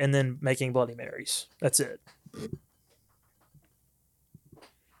of it and then making Bloody Marys. That's it.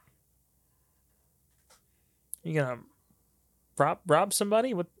 You gonna rob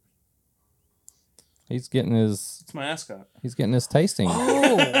somebody? What? He's getting his. It's my ascot. He's getting his tasting.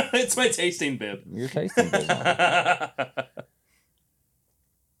 Oh, It's my tasting bib. Your tasting.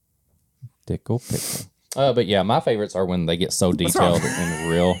 Dickel pickle. But yeah, my favorites are when they get so detailed and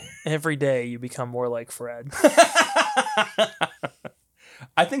real. every day you become more like Fred.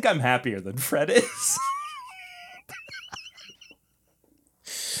 I think I'm happier than Fred is.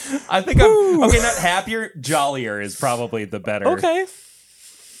 I think I'm okay. Not happier, jollier is probably the better. Okay.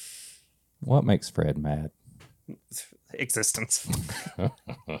 What makes Fred mad? Existence.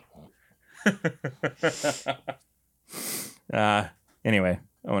 Anyway,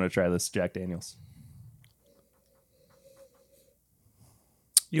 I want to try this Jack Daniels.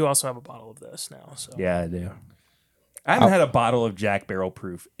 You also have a bottle of this now, so Yeah, I do. I haven't had a bottle of Jack Barrel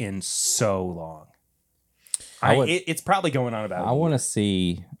Proof in so long. It's probably going on about. I want to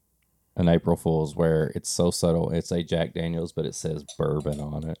see an April Fool's where it's so subtle. It's a Jack Daniels, but it says bourbon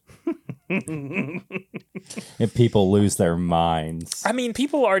on it. And people lose their minds. I mean,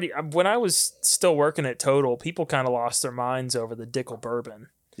 people already. When I was still working at Total, people kind of lost their minds over the Dickel bourbon.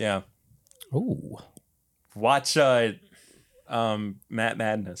 Yeah. Ooh. Watch Matt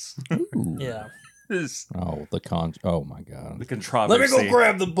Madness. Ooh. Yeah. Oh, oh my God. The controversy. Let me go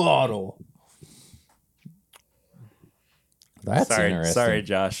grab the bottle. That's interesting. Sorry,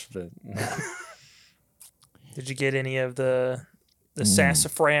 Josh. But Did you get any of the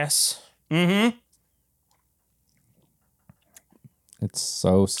sassafras? Mm-hmm. It's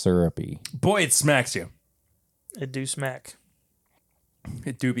so syrupy. Boy, it smacks you. It do smack.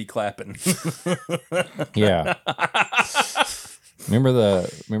 It do be clapping. Yeah. Remember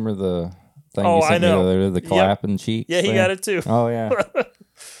the thing Oh, you sent I know. me the other day, the clapping cheeks? Yeah, he thing? got it too. Oh yeah.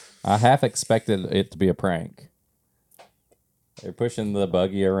 I half expected it to be a prank. They're pushing the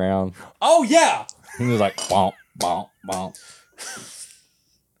buggy around. Oh yeah. He was like bonk, bonk, bonk.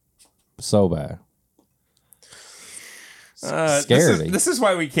 So bad. Scaredy. This is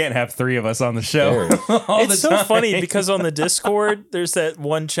why we can't have three of us on the show. It's so funny because on the Discord, there's that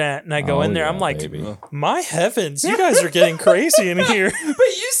one chat, and I go in there. I'm like, baby. my heavens, you guys are getting crazy in here. But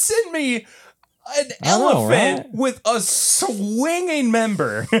you sent me an elephant with a swinging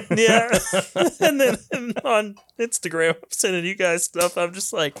member. Yeah. And then on Instagram, I'm sending you guys stuff. I'm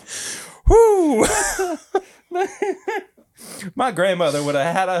just like, whoo. My grandmother would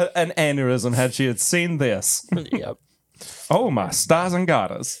have had an aneurysm had she had seen this. Yep. Oh, my stars and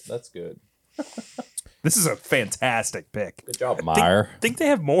garters. That's good. This is a fantastic pick. Good job, Meyer. Think they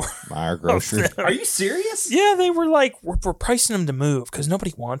have more. Meyer Grocery. Are you serious? Yeah, they were like, we're pricing them to move because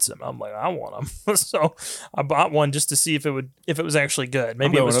nobody wants them. I'm like, I want them. So I bought one just to see if it was actually good.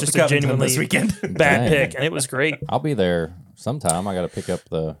 Maybe it was just a genuinely this weekend. bad pick, and it was great. I'll be there sometime. I got to pick up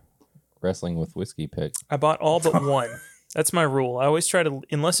the Wrestling with Whiskey pick. I bought all but one. That's my rule. I always try to,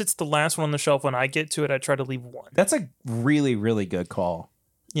 unless it's the last one on the shelf, when I get to it, I try to leave one. That's a really, really good call.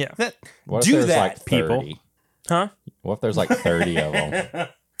 Yeah. What if Do there's that, like 30? people. Huh? What if there's like 30 of them?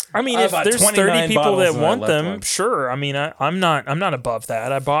 I mean, I if bought there's 30 29 people bottles that and I want left them, one. sure. I mean, I'm not above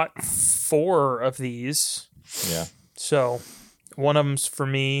that. I bought 4 of these. Yeah. So one of them's for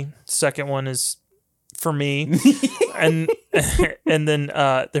me. Second one is for me. and then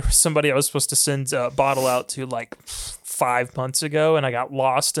there was somebody I was supposed to send a bottle out to like 5 months ago, and I got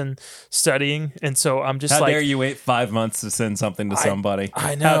lost in studying, and so I'm just How like, dare you wait 5 months to send something to somebody?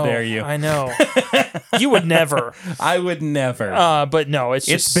 I know. How dare you? I know. You would never. I would never. But no,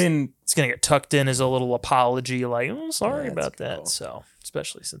 it's been it's gonna get tucked in as a little apology, like, oh, sorry That's about cool. that. So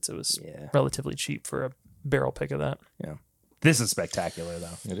especially since it was Yeah. relatively cheap for a barrel pick of that. Yeah. This is spectacular,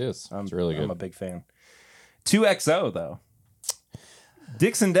 though. It is. It's really good. I'm a big fan. 2XO, though.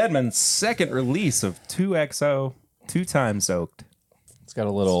 Dixon Deadman's second release of 2XO, 2 times soaked. It's got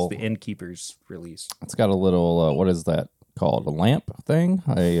a little. The Innkeeper's release. It's got a little. What is that called? A lamp thing?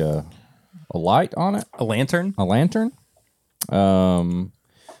 A light on it? A lantern? A lantern?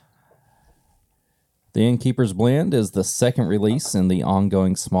 The Innkeeper's Blend is the second release in the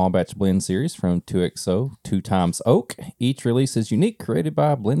ongoing small batch blend series from 2XO, 2 times oak. Each release is unique, created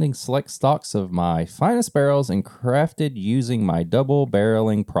by blending select stocks of my finest barrels and crafted using my double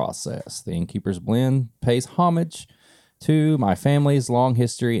barreling process. The Innkeeper's Blend pays homage to my family's long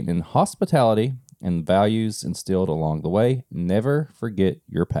history in hospitality and values instilled along the way. Never forget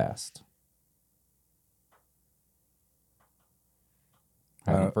your past.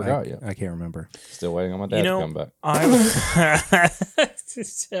 I haven't forgot yet. I can't remember. Still waiting on my dad to come back.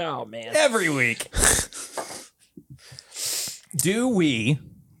 Oh man! Every week. Do we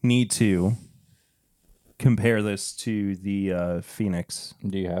need to compare this to the Phoenix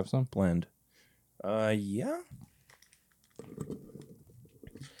Do you have some? blend? Yeah.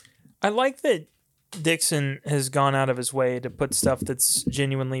 I like that Dixon has gone out of his way to put stuff that's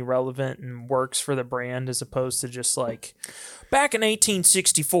genuinely relevant and works for the brand, as opposed to just like back in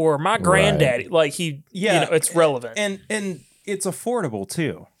 1864, my granddaddy. Like it's relevant and it's affordable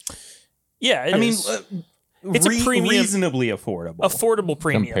too. Yeah, it is. It's a premium, reasonably affordable. Affordable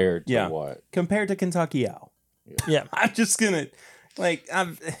premium Compared to what? Compared to Kentucky Owl. Yeah, I'm just gonna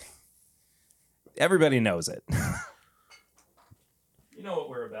everybody knows it. You know what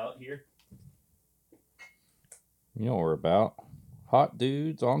we're about here. You know what we're about. Hot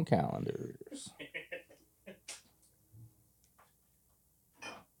dudes on calendars.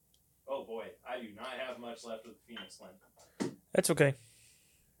 Oh boy, I do not have much left of the Phoenix blend. that's okay.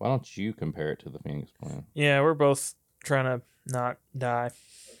 Why don't you compare it to the Phoenix Blend? Yeah, we're both trying to not die.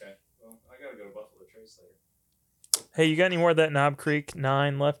 Okay, well, I gotta go to Buffalo Trace later. Hey, you got any more of that Knob Creek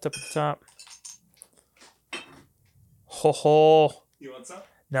 9 left up at the top? Ho ho. You want some?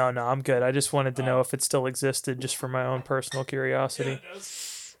 No, I'm good. I just wanted to know if it still existed, just for my own personal curiosity. Yeah, it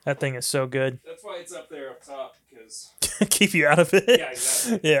does. That thing is so good. That's why it's up there up top, because... Keep you out of it. Yeah,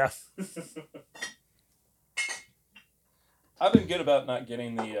 exactly. Yeah. I've been good about not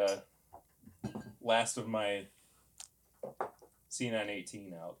getting the last of my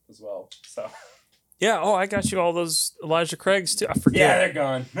C918 out as well, so... Yeah, I got you all those Elijah Craigs too. I forget. Yeah, they're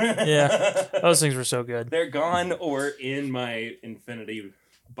gone. Yeah, those things were so good. They're gone or in my Infinity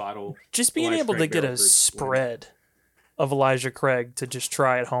bottle. Just being Elijah able to Craig get barrel a proof spread of Elijah Craig to just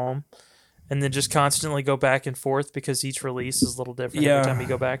try at home, and then just constantly go back and forth because each release is a little different every time you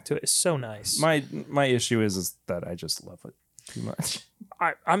go back to it. It's so nice. My issue is that I just love it too much.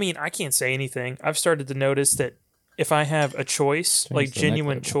 I mean, I can't say anything. I've started to notice that if I have a choice, Change like the neck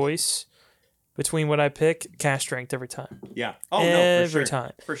genuine label. choice between what I pick, cast strength every time. Yeah. Every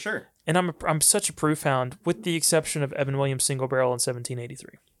time. For sure. And I'm such a proof hound, with the exception of Evan Williams single barrel in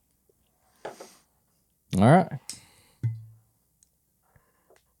 1783. All right.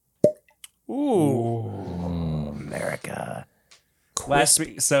 Ooh. America. Crispy. Last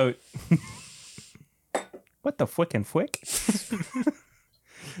week, so what the fwickin' fwick?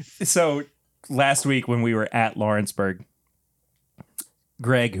 So last week when we were at Lawrenceburg,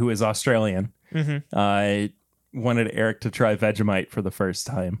 Greg, who is Australian, wanted Eric to try Vegemite for the first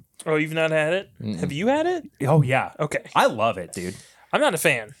time. Oh, you've not had it? Have you had it? Oh yeah, Okay. I love it, dude. I'm not a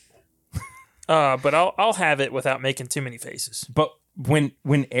fan. But I'll have it without making too many faces. But when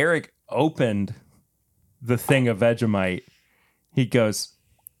Eric opened the thing of Vegemite, he goes,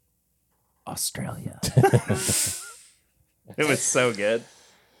 Australia. It was so good.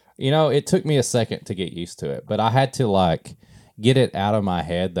 You know, it took me a second to get used to it, but I had to like get it out of my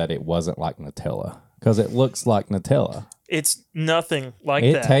head that it wasn't like Nutella because it looks like Nutella. It's nothing like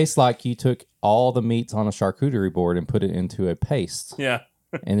It that. tastes like you took all the meats on a charcuterie board and put it into a paste, Yeah.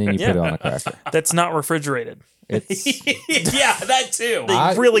 and then you put it on a cracker. That's not refrigerated. It's, Yeah, that too.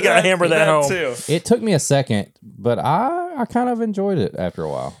 They really got to hammer that home. too. it took me a second, but I kind of enjoyed it after a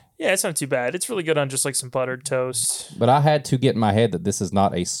while. Yeah, it's not too bad. It's really good on just like some buttered toast. But I had to get in my head that this is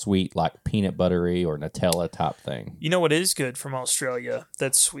not a sweet, like peanut buttery or Nutella type thing. You know what is good from Australia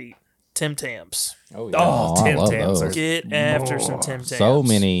that's sweet? Tim Tams. Oh, yeah. Oh, I Tim love Tams are those. Get after some Tim Tams.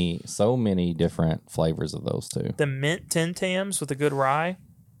 So many different flavors of those too. The mint Tim Tams with a good rye.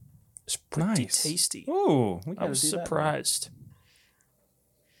 It's pretty Nice. tasty. Ooh, we I gotta was do that now. surprised.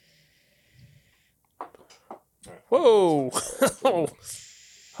 Whoa.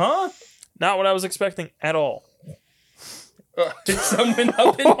 Huh? Not what I was expecting at all. Did someone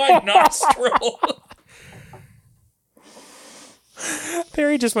up in my nostril?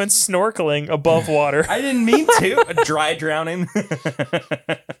 Perry just went snorkeling above water. I didn't mean to. A dry drowning.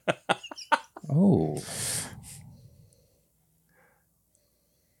 Oh,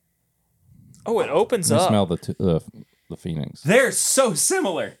 Oh, it opens you up. smell the Phoenix. They're so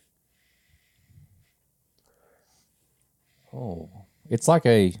similar. Oh, it's like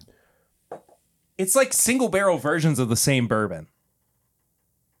a It's like single barrel versions of the same bourbon.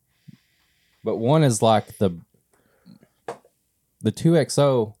 but one is like the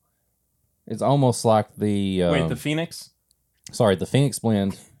 2XO is almost like the Wait, the Phoenix? the Phoenix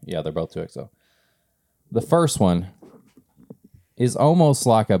blend. Yeah, they're both 2XO. The first one is almost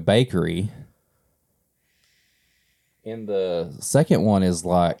like a bakery. And the second one is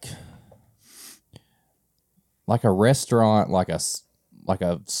like a restaurant, like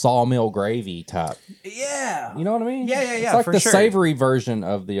a sawmill gravy type. Yeah. You know what I mean? Yeah, It's like for the sure. savory version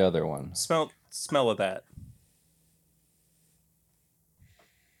of the other one. Smell of that.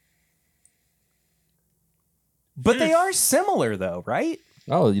 But they are similar though, right?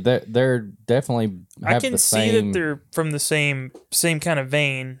 Oh, they're definitely have I can the see same. that they're from the same kind of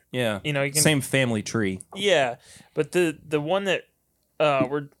vein. Yeah. You know, you can Same family tree. Yeah, but the one that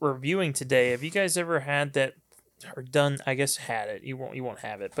we're reviewing today, have you guys ever had that or done? I guess had it. You won't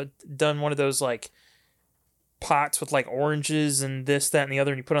have it, but done one of those like pots with like oranges and this, that, and the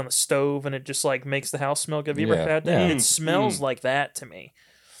other, and you put it on the stove and it just like makes the house smell good. Have you ever Yeah, had that? yeah. It smells like that to me.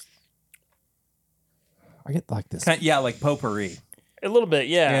 I get like this. Yeah, like potpourri. A little bit,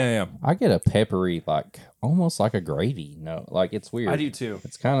 yeah. I get a peppery, like almost like a gravy. No, like it's weird. I do too.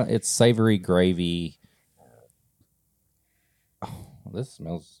 It's savory gravy. Oh, this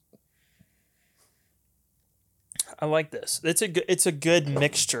smells. I like this. It's a good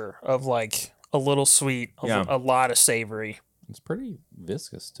mixture of like a little sweet, a lot of savory. It's pretty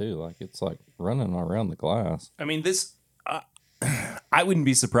viscous too. Like it's like running around the glass. I mean, this. I wouldn't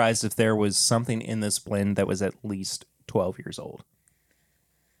be surprised if there was something in this blend that was at least 12 years old.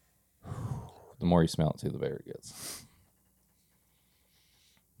 The more you smell it, too, the better it gets.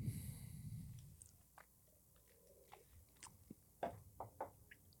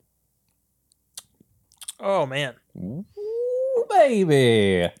 Oh man, Ooh,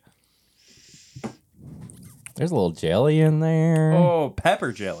 baby. There's a little jelly in there. Oh,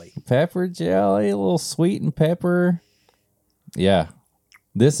 pepper jelly. Pepper jelly, a little sweet and pepper. Yeah.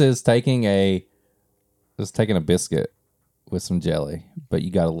 This is taking a biscuit with some jelly, but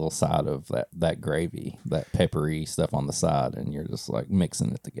you got a little side of that gravy, that peppery stuff on the side, and you're just like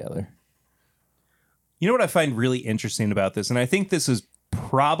mixing it together. You know what I find really interesting about this, and I think this is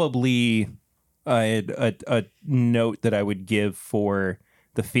probably a note that I would give for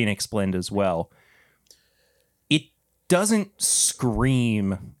the Phoenix blend as well. It doesn't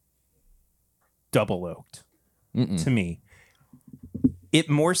scream double oaked to me. It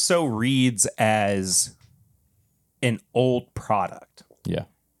more so reads as an old product. Yeah.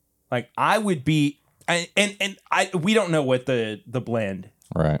 Like I would be, we don't know what the blend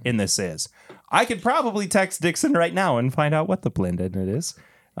Right. in this is. I could probably text Dixon right now and find out what the blend in it is.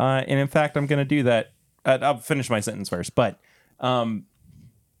 And in fact, I'm going to do that. I'll finish my sentence first. But I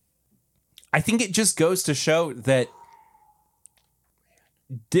think it just goes to show that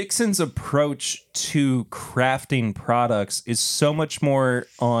Dixon's approach to crafting products is so much more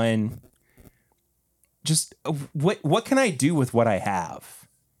on just what can I do with what I have?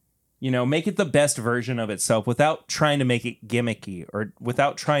 Make it the best version of itself without trying to make it gimmicky or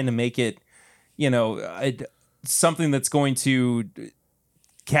without trying to make it, something that's going to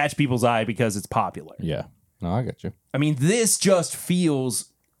catch people's eye because it's popular. Yeah. No, I got you. I mean, this just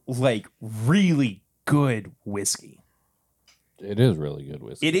feels like really good whiskey. It is really good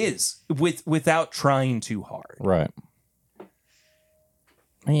whiskey. It is without trying too hard. Right.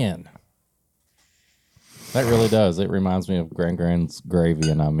 Man. That really does. It reminds me of Grand's gravy,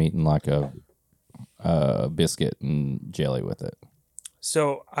 and I'm eating like a biscuit and jelly with it.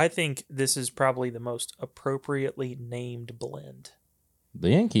 So I think this is probably the most appropriately named blend.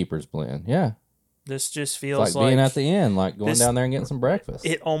 The Innkeeper's blend, yeah. This just It's feels like being at the inn, like going down there and getting some breakfast.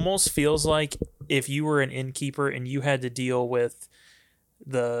 It almost feels like if you were an innkeeper and you had to deal with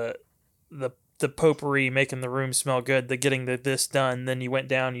the potpourri making the room smell good, getting this done, then you went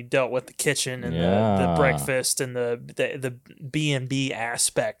down, you dealt with the kitchen and the breakfast and the B&B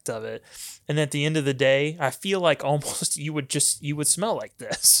aspect of it. And at the end of the day, I feel like almost you would smell like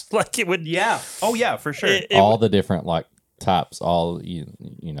this. Like it would. Yeah. Oh yeah, for sure. All the different like types, all all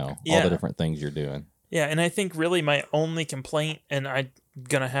the different things you're doing. Yeah, and I think really my only complaint, and I'm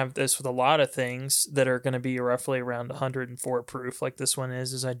going to have this with a lot of things that are going to be roughly around 104 proof, like this one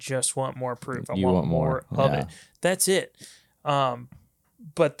is I just want more proof. I want more of it. That's it.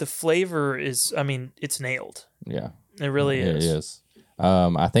 But the flavor is, it's nailed. Yeah. It really is. It is.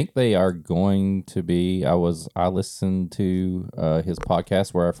 I think they are going to be. I listened to his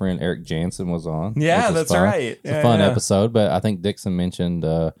podcast where our friend Eric Jansen was on. Yeah, that's fun. right. It's a fun episode, but I think Dixon mentioned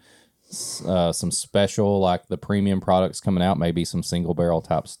some special, like the premium products coming out, maybe some single barrel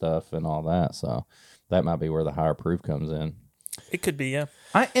type stuff and all that. So that might be where the higher proof comes in. It could be, yeah.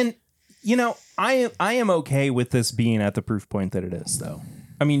 I am okay with this being at the proof point that it is, though.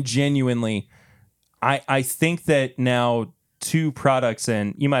 I mean, genuinely, I think that now 2 products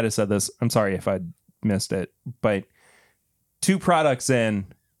in, you might have said this, I'm sorry if I missed it, but 2 products in,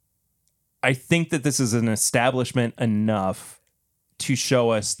 I think that this is an establishment enough to show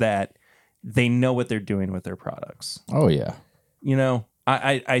us that they know what they're doing with their products. Oh, yeah.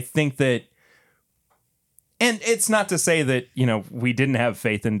 I think that, and it's not to say that, we didn't have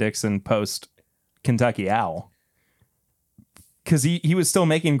faith in Dixon post Kentucky Owl, because he was still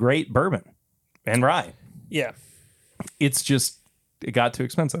making great bourbon and rye. Yeah. It's just, it got too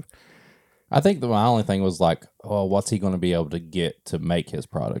expensive. I think my only thing was like, oh, what's he going to be able to get to make his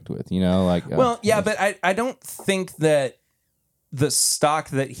product with? Well, yeah, but I don't think that the stock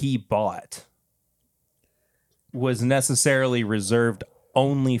that he bought was necessarily reserved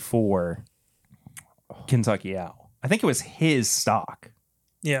only for Kentucky Owl. I think it was his stock.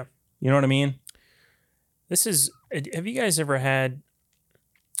 Yeah. You know what I mean? Have you guys ever had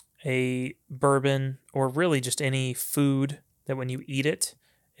a bourbon or really just any food that when you eat it,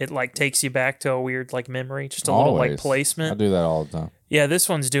 it like takes you back to a weird like memory, just a little like placement? I do that all the time. Yeah, this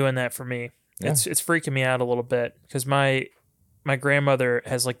one's doing that for me. Yeah. It's freaking me out a little bit because my grandmother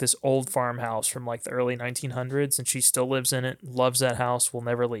has like this old farmhouse from like the early 1900s and she still lives in it, loves that house, will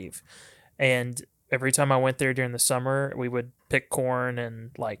never leave. And every time I went there during the summer, we would pick corn and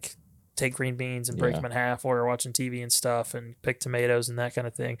like take green beans and break them in half while we were watching TV and stuff and pick tomatoes and that kind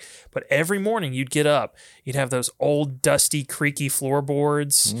of thing. But every morning you'd get up, you'd have those old, dusty, creaky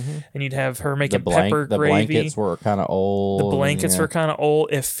floorboards, and you'd have her making pepper gravy. The blankets were kind of old. The blankets were kind of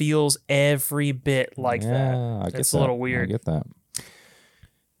old. It feels every bit like that. It's a little weird. I get that.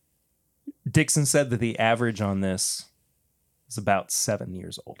 Dixon said that the average on this is about 7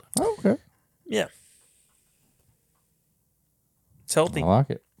 years old. Oh, okay. Yeah. It's healthy. I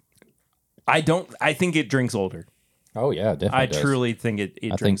like it. I think it drinks older. Oh yeah, definitely. I truly think it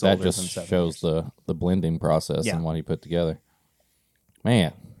drinks older. I think that just shows the blending process and what he put together.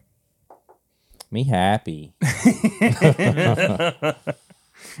 Man, me happy.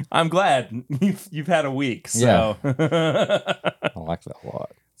 I'm glad you've had a week. So I like that a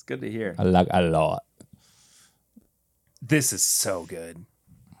lot. It's good to hear. I like a lot. This is so good.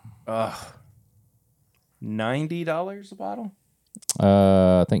 $90 a bottle.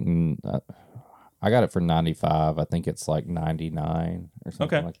 I think I got it for 95. I think it's like 99 or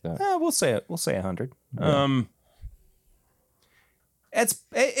something like that. We'll say it. We'll say 100. Yeah.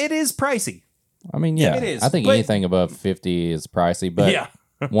 It is pricey. I mean, yeah, it is. I think anything above 50 is pricey. But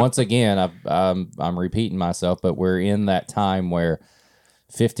once again, I'm repeating myself, but we're in that time where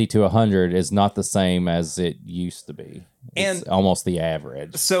 50 to 100 is not the same as it used to be. It's And almost the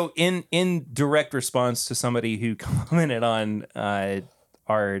average. So in direct response to somebody who commented on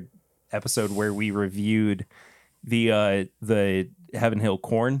our episode where we reviewed the Heaven Hill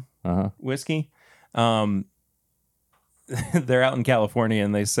Corn whiskey, they're out in California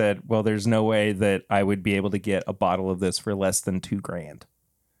and they said, well, there's no way that I would be able to get a bottle of this for less than $2,000.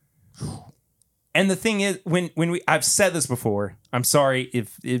 And the thing is, when I've said this before, I'm sorry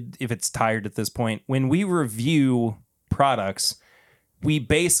if it's tired at this point. When we review products, we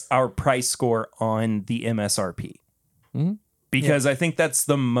base our price score on the MSRP. Because I think that's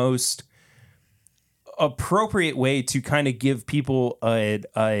the most appropriate way to kind of give people a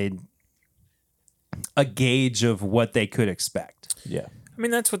gauge of what they could expect. Yeah. I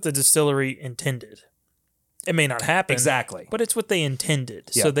mean, that's what the distillery intended. It may not happen. Exactly. But it's what they intended.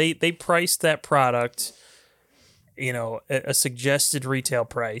 Yeah. So they priced that product, a suggested retail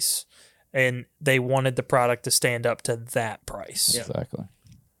price, and they wanted the product to stand up to that price. Yeah. Exactly.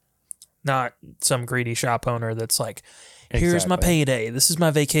 Not some greedy shop owner that's like, here's my payday. This is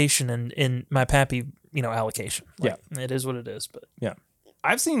my vacation and in my pappy, allocation. Like, it is what it is. But yeah,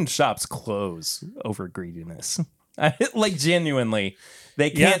 I've seen shops close over greediness. Like genuinely,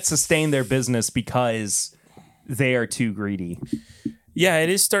 they can't sustain their business because they are too greedy. Yeah, it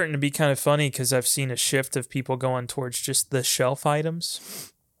is starting to be kind of funny because I've seen a shift of people going towards just the shelf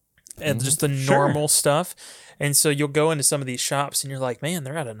items and just the normal stuff. And so you'll go into some of these shops and you're like, man,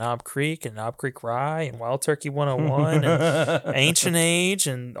 they're out of Knob Creek and Knob Creek Rye and Wild Turkey 101 and Ancient Age,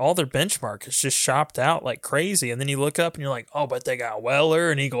 and all their benchmark is just shopped out like crazy. And then you look up and you're like, oh, but they got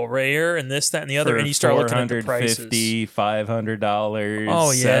Weller and Eagle Rare and this, that, and the other. And you start looking at the prices. $500,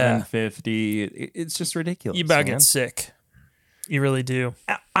 oh, yeah. $750. It's just ridiculous. You about get sick. You really do.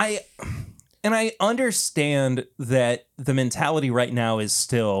 I understand that the mentality right now is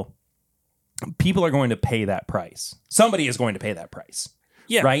still people are going to pay that price. Somebody is going to pay that price.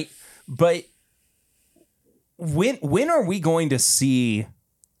 Yeah. Right? But when are we going to see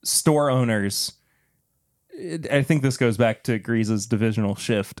store owners? I think this goes back to Grease's divisional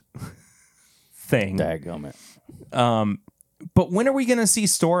shift thing. Dadgummit. But when are we going to see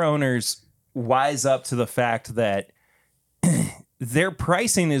store owners wise up to the fact that their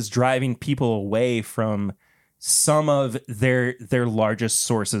pricing is driving people away from some of their largest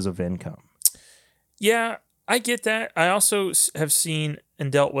sources of income? Yeah, I get that. I also have seen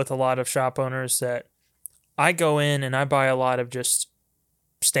and dealt with a lot of shop owners that I go in and I buy a lot of just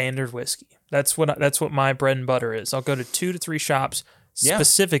standard whiskey. That's what my bread and butter is. I'll go to 2 to 3 shops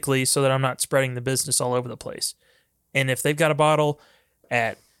specifically so that I'm not spreading the business all over the place. And if they've got a bottle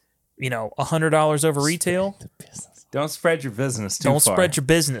at $100 over retail, don't spread your business too far. Don't spread your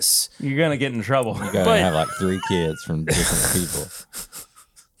business. You're gonna get in trouble. You gotta have like 3 kids from different people.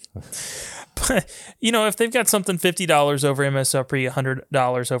 But, if they've got something $50 over MSRP,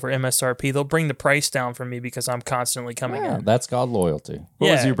 $100 over MSRP, they'll bring the price down for me because I'm constantly coming in. That's called loyalty.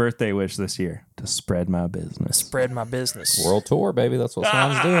 What was your birthday wish this year? To spread my business. Spread my business. World tour, baby. That's what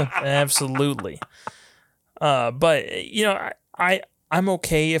Swan's doing. Absolutely. But, I'm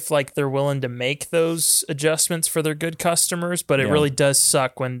okay if they're willing to make those adjustments for their good customers, but it really does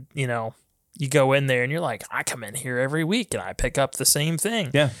suck when, you go in there and you're like, I come in here every week and I pick up the same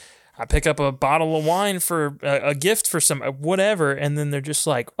thing. Yeah. I pick up a bottle of wine for a gift for some whatever, and then they're just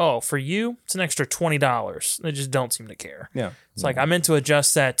like, oh, for you, it's an extra $20. They just don't seem to care. Yeah. It's like I meant to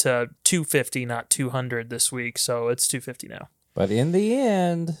adjust that to $250, not $200 this week, so it's $250 now. But in the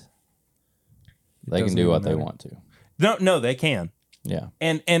end, they can do what they want to. No, they can. Yeah.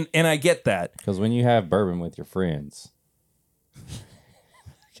 And I get that. Because when you have bourbon with your friends,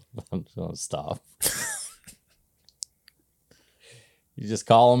 I'm just going to stop. You just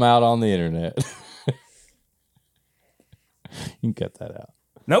call them out on the internet. You can cut that out.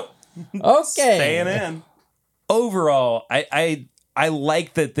 Nope. Okay. Staying in. Overall, I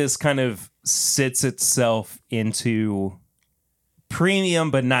like that this kind of sits itself into premium,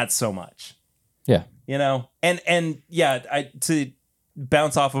 but not so much. Yeah. And yeah, to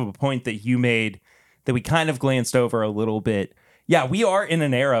bounce off of a point that you made that we kind of glanced over a little bit. Yeah, we are in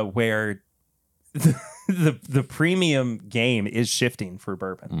an era where the premium game is shifting for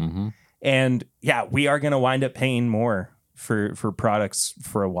bourbon. Mm-hmm. And yeah, we are going to wind up paying more for products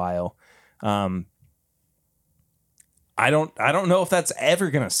for a while. I don't know if that's ever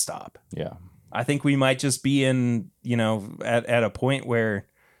going to stop. Yeah. I think we might just be in, at a point where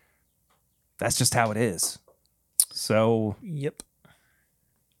that's just how it is. So, yep.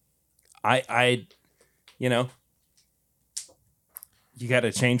 I you got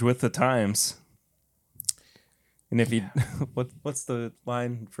to change with the times. And if you, what's the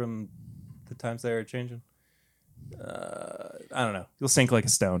line from the times they were changing? I don't know. You'll sink like a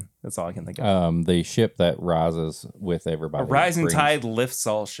stone. That's all I can think of. The ship that rises with everybody. A rising tide lifts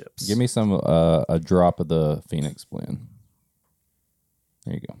all ships. Give me some a drop of the Phoenix blend.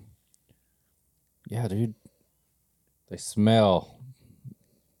 There you go. Yeah, dude. They smell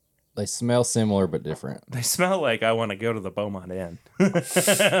similar but different. They smell like I want to go to the Beaumont Inn.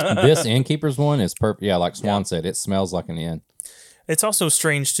 This Innkeeper's one is perfect. Yeah, like Swan said, it smells like an inn. It's also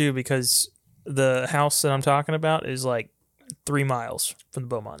strange too because the house that I'm talking about is like 3 miles from the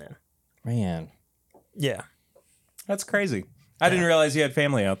Beaumont Inn. Man. Yeah. That's crazy. I didn't realize you had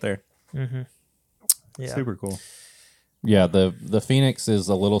family out there. Mm-hmm. Yeah. Super cool. Yeah, the Phoenix is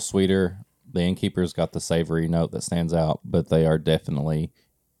a little sweeter. The Innkeeper's got the savory note that stands out, but they are definitely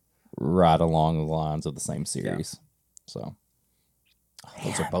right along the lines of the same series. Yeah. So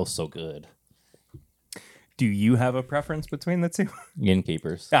those are both so good. Do you have a preference between the two?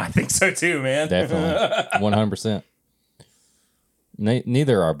 Innkeepers. I think so too, man. Definitely. 100%.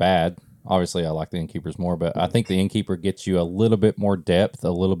 Neither are bad. Obviously, I like the Innkeepers more, but I think the Innkeeper gets you a little bit more depth, a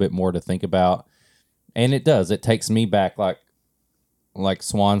little bit more to think about. And it does. It takes me back, like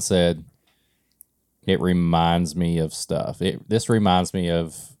Swan said, it reminds me of stuff. This reminds me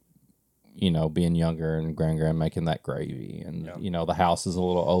of, being younger and grand making that gravy. And, the house is a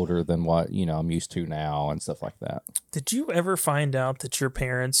little older than what, I'm used to now and stuff like that. Did you ever find out that your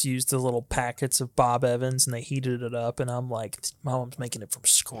parents used the little packets of Bob Evans and they heated it up? And I'm like, my mom's making it from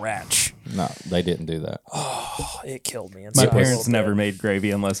scratch. No, they didn't do that. Oh, it killed me. My parents never made gravy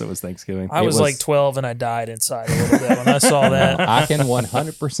unless it was Thanksgiving. I was like 12 and I died inside a little bit when I saw that. I can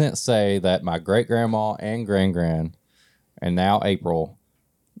 100% say that my great-grandma and grand and now April,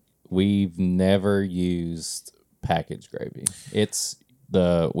 we've never used packaged gravy.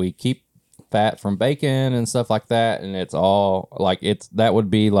 We keep fat from bacon and stuff like that, and it's all that would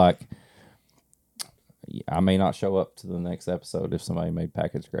be like, I may not show up to the next episode if somebody made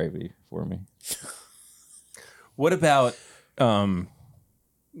packaged gravy for me. What about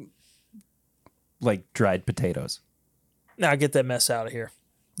like dried potatoes? Now get that mess out of here.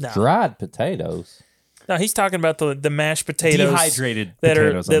 No. Dried potatoes? No, he's talking about the mashed potatoes, dehydrated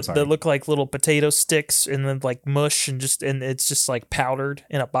potatoes. That look like little potato sticks and then like mush and it's just like powdered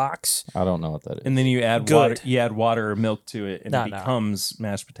in a box. I don't know what that is. And then you add water. You add water or milk to it, and it becomes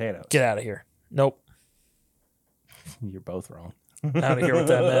mashed potatoes. Get out of here! Nope. You're both wrong. Out of here with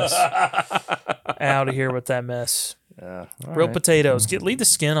that mess. Out of here with that mess. Real potatoes. Leave the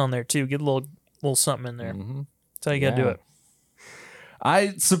skin on there too. Get a little something in there. Mm-hmm. That's how you got to do it.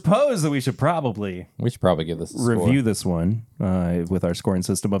 I suppose that we should probably give this a review score. this one with our scoring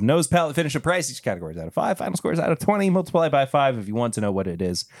system of nose, palate, finish, and price. Each category is out of 5. Final score is out of 20. Multiply by 5 if you want to know what it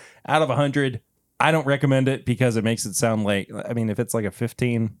is. Out of 100, I don't recommend it because it makes it sound like, if it's like a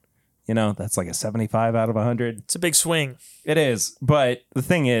 15, that's like a 75 out of 100. It's a big swing. It is. But the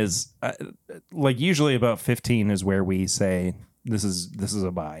thing is, usually about 15 is where we say this is a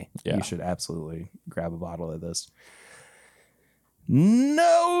buy. Yeah. You should absolutely grab a bottle of this.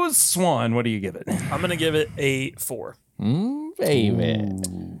 No, Swan, what do you give it? I'm going to give it a 4. Baby.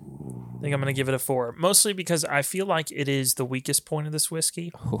 I think I'm going to give it a 4. Mostly because I feel like it is the weakest point of this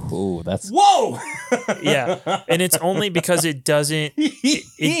whiskey. Ooh, that's... Whoa! Yeah. And it's only because it doesn't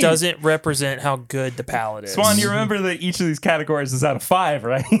represent how good the palate is. Swan, you remember that each of these categories is out of 5,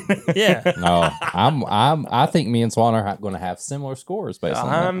 right? Yeah. No, I think me and Swan are going to have similar scores based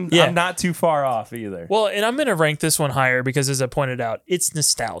on that. I'm not too far off either. Well, and I'm going to rank this one higher because, as I pointed out, it's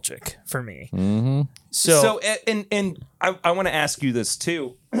nostalgic for me. Mm-hmm. So and I want to ask you this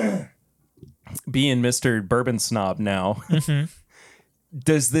too. Being Mr. Bourbon Snob now,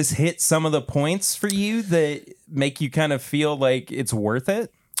 does this hit some of the points for you that make you kind of feel like it's worth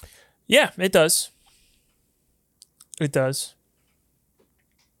it? Yeah, it does. It does.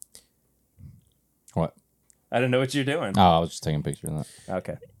 What? I don't know what you're doing. Oh, I was just taking a picture of that.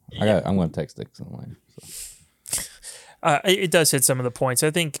 Okay. I'm going to text it somewhere. So. It does hit some of the points.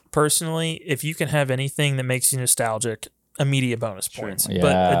 I think, personally, if you can have anything that makes you nostalgic, immediate bonus points. Yeah.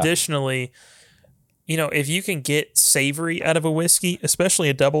 But additionally, if you can get savory out of a whiskey, especially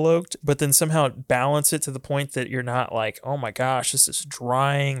a double oaked, but then somehow balance it to the point that you're not like, oh my gosh, this is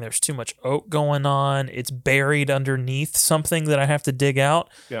drying. There's too much oak going on. It's buried underneath something that I have to dig out.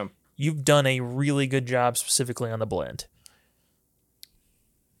 Yeah. You've done a really good job specifically on the blend.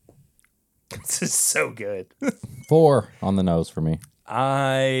 This is so good. 4 on the nose for me.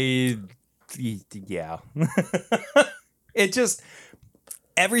 Yeah. It just,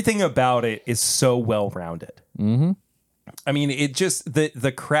 everything about it is so well-rounded. Mm-hmm. It just,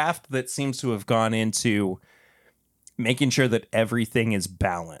 the craft that seems to have gone into making sure that everything is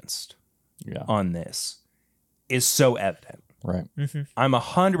balanced on this is so evident. Right. Mm-hmm. I'm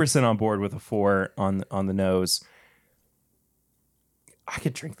 100% on board with a 4 on the nose. I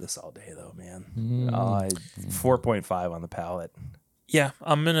could drink this all day, though, man. 4.5 on the palate. Yeah,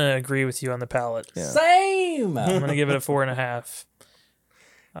 I'm going to agree with you on the palate. Yeah. Same. I'm going to give it a 4.5.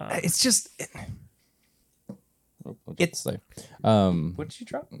 It's just... It's say. What did you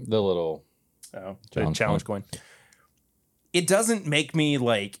drop? The little The challenge coin. It doesn't make me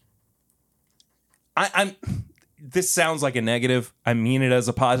like... I'm... This sounds like a negative. I mean it as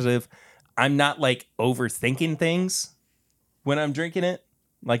a positive. I'm not like overthinking things when I'm drinking it.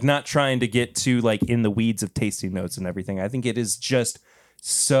 Like not trying to get to like in the weeds of tasting notes and everything. I think it is just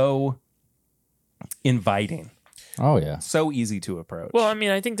so inviting. Oh, yeah. So easy to approach. Well, I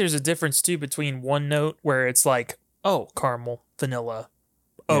mean, I think there's a difference, too, between one note where it's like, oh, caramel, vanilla,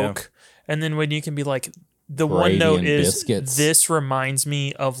 oak. And then when you can be like, the one note is, biscuits. This reminds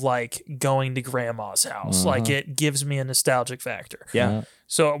me of, like, going to grandma's house. Like, it gives me a nostalgic factor. Yeah.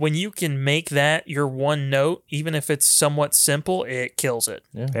 So when you can make that your one note, even if it's somewhat simple, it kills it.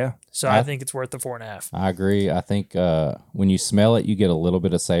 Yeah. So I think it's worth the 4.5. I agree. I think when you smell it, you get a little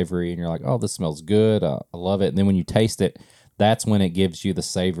bit of savory, and you're like, oh, this smells good. I love it. And then when you taste it, that's when it gives you the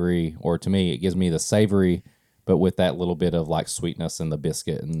savory, or to me, it gives me the savory, but with that little bit of like sweetness and the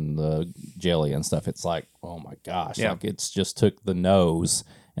biscuit and the jelly and stuff. It's like, oh my gosh. Yeah. Like it's just took the nose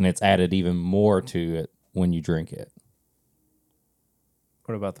and it's added even more to it when you drink it.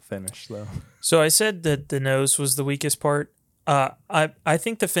 What about the finish, though? So I said that the nose was the weakest part. I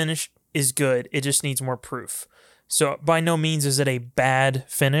think the finish is good. It just needs more proof. So by no means is it a bad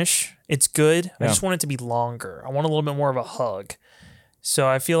finish. It's good. I just want it to be longer. I want a little bit more of a hug. So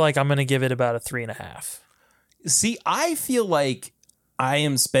I feel like I'm going to give it about a 3.5. See, I feel like I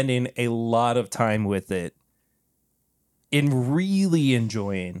am spending a lot of time with it in really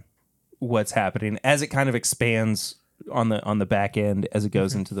enjoying what's happening as it kind of expands on the back end as it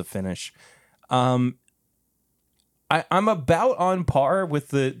goes into the finish. I'm about on par with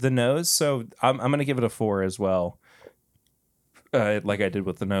the nose, so I'm going to give it a 4 as well, like I did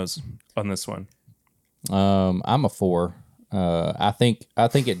with the nose on this one. I'm a 4. I think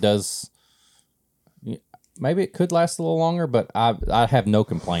it does. Maybe it could last a little longer, but I have no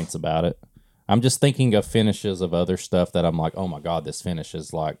complaints about it. I'm just thinking of finishes of other stuff that I'm like, oh my God, this finish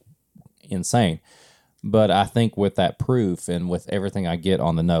is like insane. But I think with that proof and with everything I get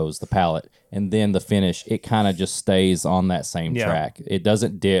on the nose, the palate, and then the finish, it kind of just stays on that same track. It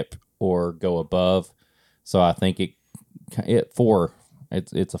doesn't dip or go above. So I think it's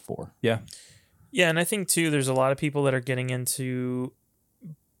a 4. Yeah. Yeah, and I think, too, there's a lot of people that are getting into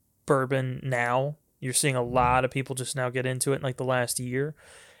bourbon now. You're seeing a lot of people just now get into it in like the last year.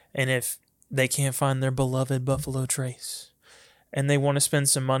 And if they can't find their beloved Buffalo Trace and they want to spend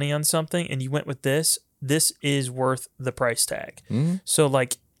some money on something and you went with this is worth the price tag. Mm-hmm. So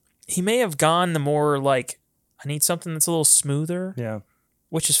like he may have gone the more like, I need something that's a little smoother. Yeah.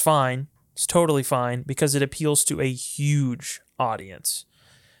 Which is fine. It's totally fine because it appeals to a huge audience.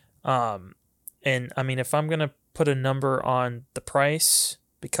 And I mean, if I'm going to put a number on the price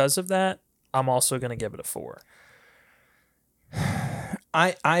because of that, I'm also going to give it a 4.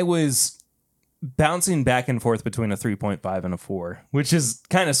 I was bouncing back and forth between a 3.5 and a 4, which is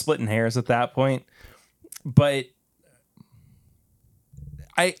kind of splitting hairs at that point. But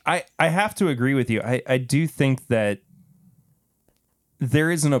I have to agree with you. I do think that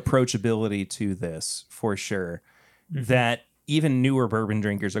there is an approachability to this for sure that even newer bourbon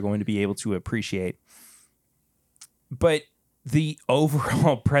drinkers are going to be able to appreciate. But the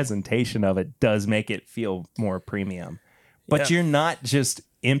overall presentation of it does make it feel more premium. But you're not just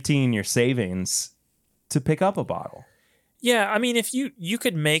emptying your savings to pick up a bottle. Yeah, I mean, if you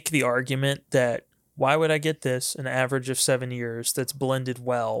could make the argument that why would I get this an average of 7 years that's blended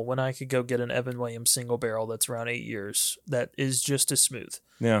well when I could go get an Evan Williams single barrel that's around 8 years that is just as smooth?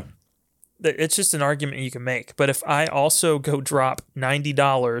 Yeah. It's just an argument you can make. But if I also go drop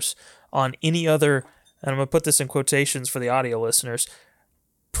 $90 on any other, and I'm going to put this in quotations for the audio listeners,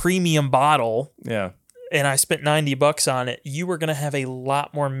 premium bottle, and I spent $90 on it, you are going to have a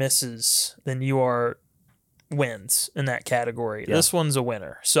lot more misses than you are wins in that category. Yeah. This one's a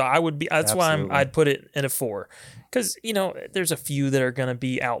winner. So I would be, that's Absolutely. Why I'd put it at a 4. Because, you know, there's a few that are going to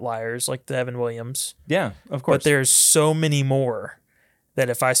be outliers like the Evan Williams. Yeah, of course. But there's so many more that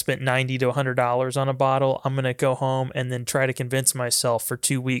if I spent $90 to $100 on a bottle, I'm going to go home and then try to convince myself for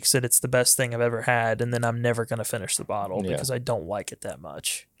 2 weeks that it's the best thing I've ever had. And then I'm never going to finish the bottle because I don't like it that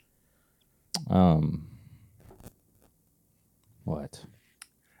much. What?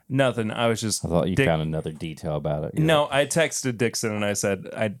 Nothing. I was just. I thought you found another detail about it. No, I texted Dixon and I said,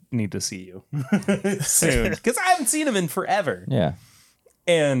 I need to see you soon. Because I haven't seen him in forever. Yeah.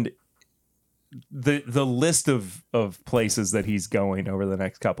 And the list of places that he's going over the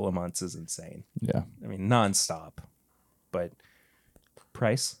next couple of months is insane. Yeah. I mean, nonstop. But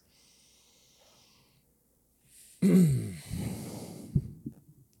price?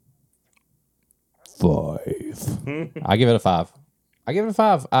 $5. I give it a 5.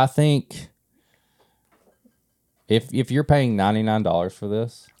 I think if you're paying $99 for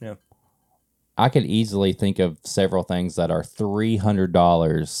this, yeah, I could easily think of several things that are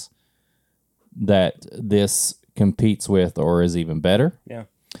 $300 that this competes with or is even better. Yeah.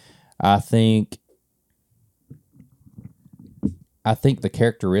 I think the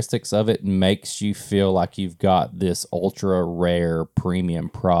characteristics of it makes you feel like you've got this ultra rare premium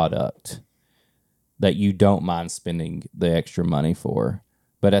product that you don't mind spending the extra money for.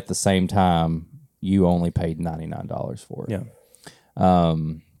 But at the same time, you only paid $99 for it. Yeah.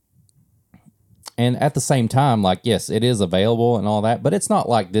 And at the same time, like, yes, it is available and all that, but it's not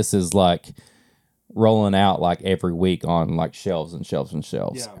like this is like rolling out like every week on like shelves and shelves and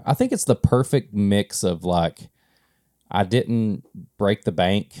shelves. Yeah. I think it's the perfect mix of like, I didn't break the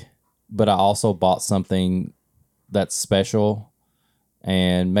bank, but I also bought something that's special,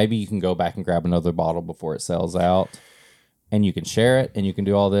 and maybe you can go back and grab another bottle before it sells out, and you can share it, and you can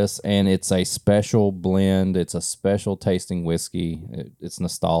do all this, and it's a special blend. It's a special tasting whiskey. It's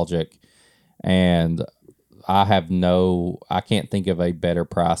nostalgic, and I can't think of a better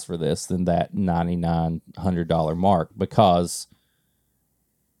price for this than that $9,900 mark, because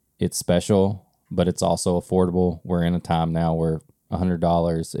it's special, but it's also affordable. We're in a time now where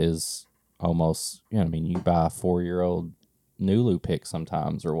 $100 is almost, you buy a 4-year-old Nulu pick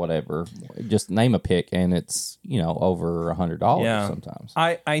sometimes or whatever. Just name a pick and it's, over $100 sometimes.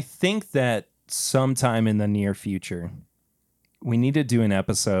 I think that sometime in the near future, we need to do an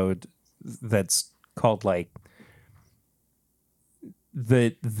episode that's called like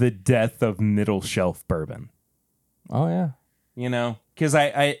the death of middle shelf bourbon. Oh yeah. Because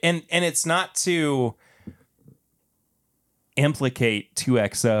and it's not to implicate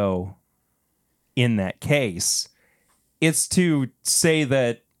 2XO in that case. It's to say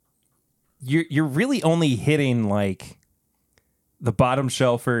that you're really only hitting like the bottom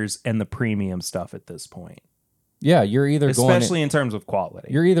shelfers and the premium stuff at this point. Yeah, you're either especially in terms of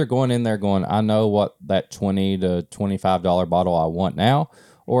quality. You're either going in there going, I know what that $20 to $25 bottle I want now,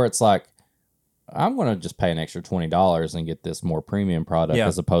 or it's like, I'm going to just pay an extra $20 and get this more premium product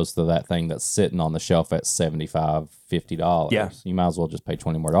as opposed to that thing that's sitting on the shelf at $75, $50. Yeah. You might as well just pay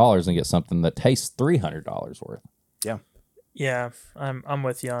 $20 more and get something that tastes $300 worth. Yeah. Yeah, I'm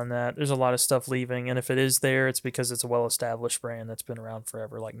with you on that. There's a lot of stuff leaving, and if it is there, it's because it's a well-established brand that's been around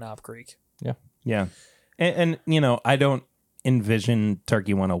forever, like Knob Creek. Yeah. Yeah. And I don't envision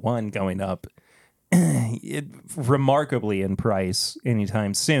Turkey 101 going up remarkably in price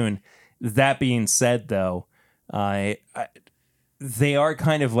anytime soon. That being said, though, they are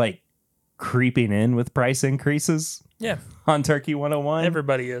kind of like creeping in with price increases. Yeah. On Turkey 101.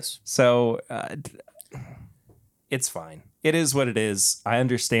 Everybody is. So it's fine. It is what it is. I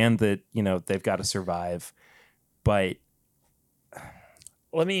understand that, they've got to survive, but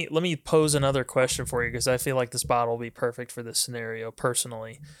let me pose another question for you, because I feel like this bottle will be perfect for this scenario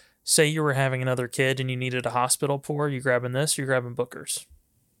personally. Say you were having another kid and you needed a hospital pour, you grabbing this, you're grabbing Booker's.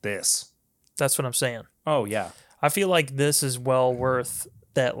 This. That's what I'm saying. Oh, yeah. I feel like this is well worth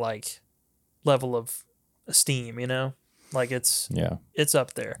that like level of esteem, Like it's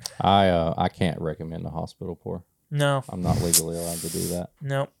up there. I can't recommend a hospital pour. No. I'm not legally allowed to do that.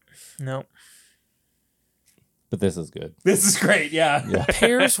 Nope. But this is good. This is great, yeah.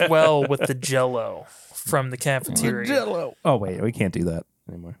 Pairs well with the Jell-O from the cafeteria. Jell-O. Oh, wait, we can't do that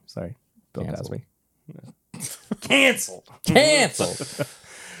anymore. Sorry. Bill Cosby. Canceled.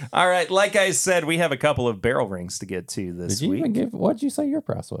 All right, like I said, we have a couple of barrel rings to get to this Did you week. even give, what did you say your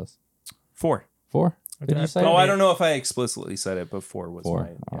price was? 4. 4? Did you say? Oh, I don't know if I explicitly said it, but 4 was 4.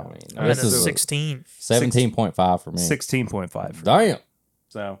 right. Yeah. I mean, this is 16. 17.5 for me. 16.5. Damn.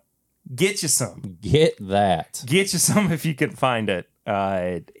 So get you some. Get that. Get you some if you can find it.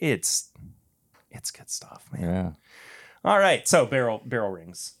 It's good stuff, man. Yeah. All right, so barrel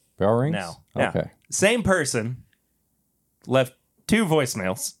rings. Barrel rings? Now. Okay. Same person left 2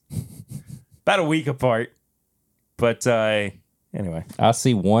 voicemails about a week apart. But anyway. I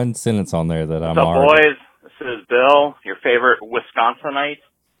see one sentence on there that I'm What's up, already... boys? This is Bill, your favorite Wisconsinite.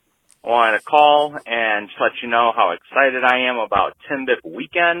 I wanted to call and just let you know how excited I am about Timbit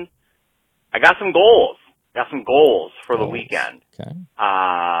weekend. I got some goals. Got some goals for the Goals. weekend. Okay.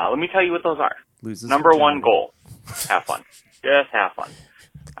 Let me tell you what those are. Loses Number one virginity. goal, have fun. Just have fun.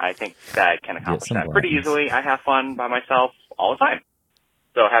 I think that can accomplish some that pretty buttons. easily. I have fun by myself all the time.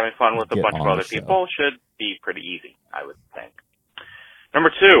 So having fun with a Get bunch of on the other show. people should be pretty easy, I would think. Number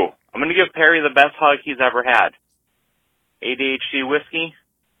two, I'm going to give Perry the best hug he's ever had. ADHD whiskey,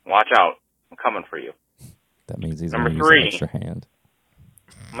 watch out. I'm coming for you. That means he's Number going to use three. an extra hand.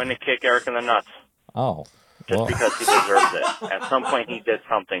 I'm going to kick Eric in the nuts Oh. just Well, because he deserves it. At some point, he did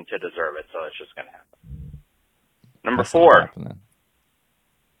something to deserve it, so it's just going to happen. Number that's not four, happening.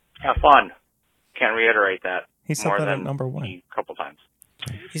 have fun. Can't reiterate that He said more that at than number one. a couple times.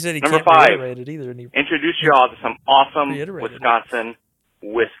 He said he Number can't five. reiterate it either. And he, Introduce you all to some awesome Reiterated it. Wisconsin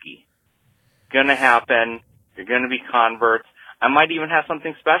whiskey. Gonna happen. You're gonna be converts. I might even have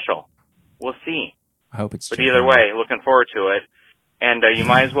something special. We'll see. I hope it's But chicken. either way, looking forward to it. And you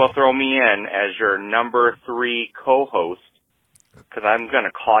might as well throw me in as your number 3 co-host, because I'm going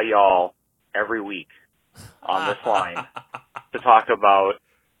to call y'all every week on this line to talk about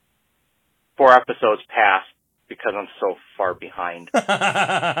 4 episodes past because I'm so far behind.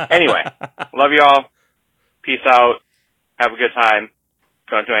 Anyway, love y'all. Peace out. Have a good time.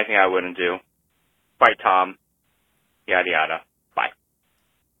 Don't do anything I wouldn't do. Fight Tom. Yada yada. Bye.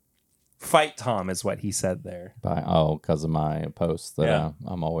 Fight Tom is what he said there. Because of my post that Yeah.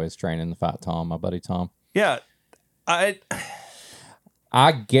 I'm always training to fight Tom, my buddy Tom. Yeah.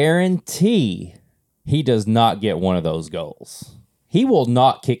 I guarantee he does not get one of those goals. He will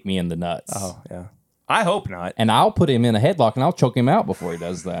not kick me in the nuts. Oh, yeah. I hope not. And I'll put him in a headlock and I'll choke him out before he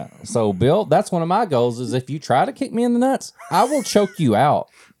does that. So, Bill, that's one of my goals is if you try to kick me in the nuts, I will choke you out.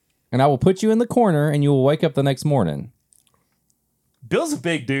 And I will put you in the corner and you will wake up the next morning. Bill's a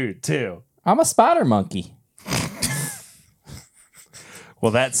big dude, too. I'm a spider monkey.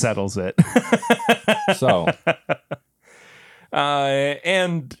 Well, that settles it. So,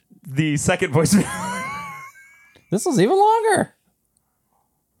 And the second voicemail. this was even longer.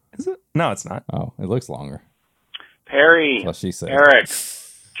 Is it? No, it's not. Oh, it looks longer. Perry, That's what she said. Eric,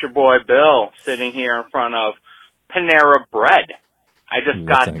 it's your boy Bill sitting here in front of Panera Bread. I just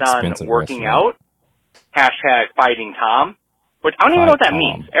That's got an done expensive working restaurant. out. Fighting Tom. But I don't even know what that Fight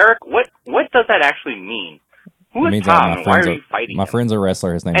means. Tom. Eric, what does that actually mean? Who It is means Tom and why are you fighting my him? friend's a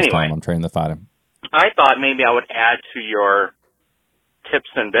wrestler. His name is Anyway. Tom. I'm training to fight him. I thought maybe I would add to your tips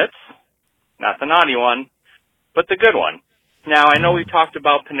and bits. Not the naughty one, but the good one. Now, I know we talked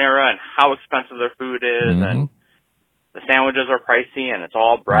about Panera and how expensive their food is, and the sandwiches are pricey, and it's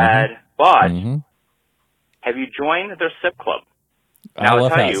all bread. But have you joined their SIP club? Now, I I'll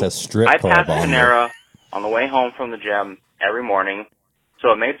love tell how you, it says strip I club pass on Panera on the way home from the gym every morning,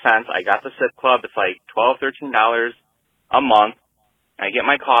 so it made sense. I got the SIP club. It's like $12, $13 a month. I get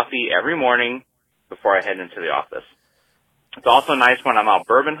my coffee every morning before I head into the office. It's also nice when I'm out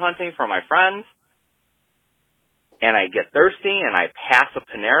bourbon hunting for my friends, and I get thirsty and I pass a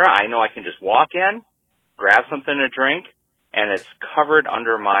Panera. I know I can just walk in, grab something to drink, and it's covered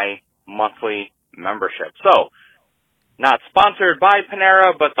under my monthly membership. So, not sponsored by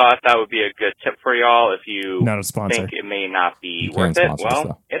Panera, but thought that would be a good tip for y'all if you Not a sponsor. think it may not be You can worth it. sponsor us, Well,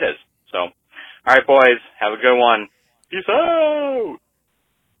 though. it is. So, all right, boys, have a good one. Peace out.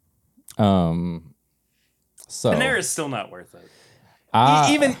 So Panera's still not worth it.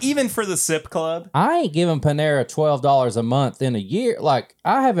 I, Even for the SIP club. I ain't giving Panera $12 a month in a year. Like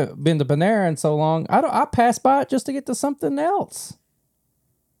I haven't been to Panera in so long. I pass by it just to get to something else.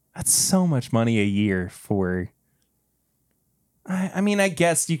 That's so much money a year for. I mean, I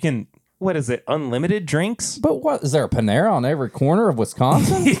guess you can. What is it? Unlimited drinks? But what is there a Panera on every corner of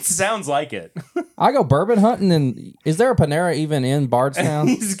Wisconsin? It sounds like it. I go bourbon hunting, and is there a Panera even in Bardstown?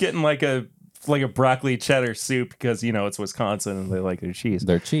 He's getting like a broccoli cheddar soup because it's Wisconsin and they like their cheese.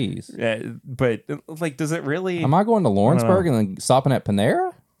 Their cheese. But like, does it really? Am I going to Lawrenceburg and then stopping at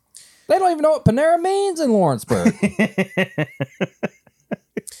Panera? They don't even know what Panera means in Lawrenceburg.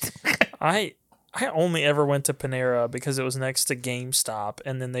 I only ever went to Panera because it was next to GameStop,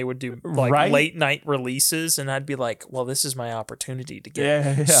 and then they would do like Right? late night releases, and I'd be like, "Well, this is my opportunity to get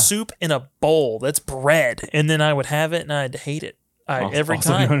Yeah. soup in a bowl that's bread," and then I would have it, and I'd hate it every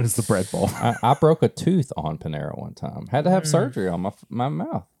Also time. known as the bread bowl. I broke a tooth on Panera one time. Had to have surgery on my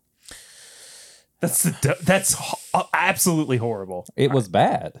mouth. That's absolutely horrible. It was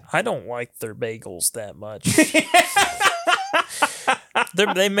bad. I don't like their bagels that much.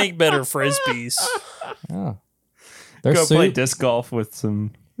 They make better frisbees. Yeah. Their Go play soup, disc golf with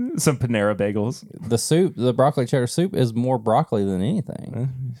some Panera bagels. the broccoli cheddar soup is more broccoli than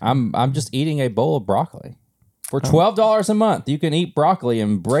anything. I'm just eating a bowl of broccoli. For $12 a month, you can eat broccoli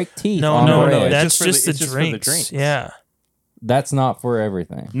and break teeth. No, that's just the for the drinks. Yeah. That's not for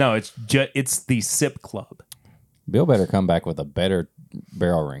everything. No, it's the Sip Club. Bill better come back with a better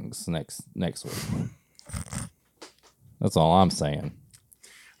barrel rings next week. That's all I'm saying.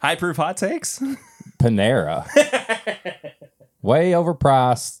 High proof hot takes? Panera. Way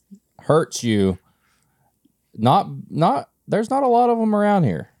overpriced. Hurts you. Not. There's not a lot of them around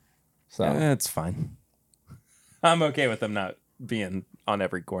here. So it's fine. I'm okay with them not being on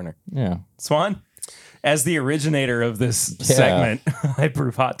every corner. Yeah. Swan, as the originator of this segment, high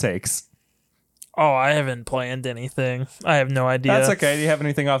proof hot takes. Oh, I haven't planned anything. I have no idea. That's okay. Do you have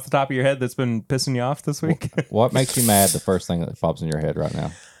anything off the top of your head that's been pissing you off this week? What makes you mad? The first thing that pops in your head right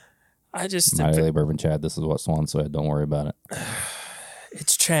now. I just My Daily Bourbon Chad. This is what Swan said. Don't worry about it.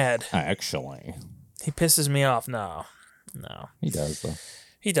 It's Chad. Actually, he pisses me off. No, he does though.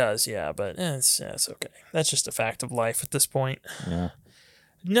 He does, yeah, but it's okay. That's just a fact of life at this point. Yeah.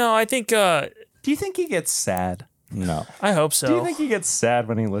 No, I think. Do you think he gets sad? No. I hope so. Do you think he gets sad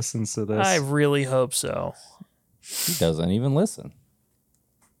when he listens to this? I really hope so. He doesn't even listen.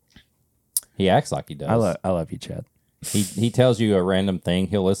 He acts like he does. I love you, Chad. He tells you a random thing.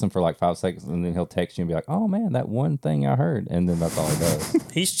 He'll listen for like 5 seconds, and then he'll text you and be like, "Oh man, that one thing I heard," and then that's all he does.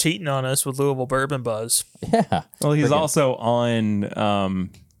 He's cheating on us with Louisville Bourbon Buzz. Yeah. Well, he's also on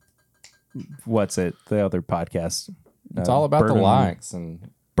what's it? The other podcast. It's all about the likes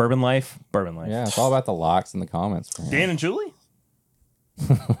and Bourbon Life. Yeah, it's all about the likes and the comments. For him. Dan and Julie.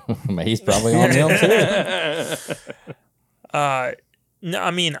 He's probably on them too. No,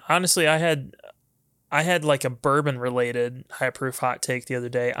 I mean honestly, I had like a bourbon related high proof hot take the other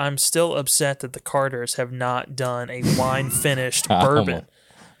day. I'm still upset that the Carters have not done a wine finished bourbon.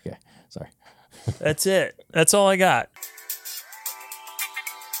 Okay, sorry. That's it. That's all I got.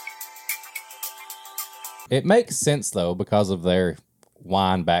 It makes sense though because of their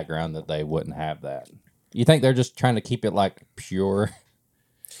wine background that they wouldn't have that. You think they're just trying to keep it like pure?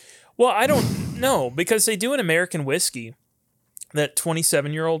 Well, I don't know because they do an American whiskey. That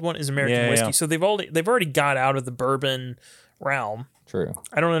 27-year-old one is American whiskey, yeah. so they've already got out of the bourbon realm. True.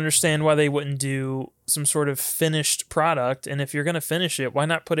 I don't understand why they wouldn't do some sort of finished product, and if you're going to finish it, why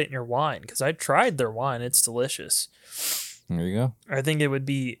not put it in your wine? Because I tried their wine; it's delicious. There you go. I think it would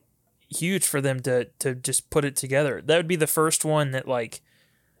be huge for them to just put it together. That would be the first one that like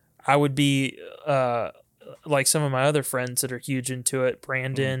I would be like some of my other friends that are huge into it,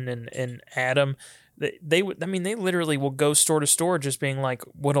 Brandon and Adam. They would. I mean, they literally will go store to store, just being like,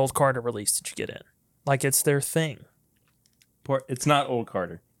 "What old Carter release did you get in?" Like it's their thing. It's not Old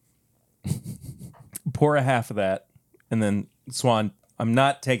Carter. Pour a half of that, and then Swan. I'm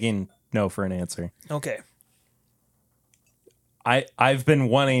not taking no for an answer. Okay. I've been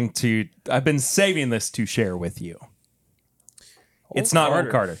saving this to share with you. It's not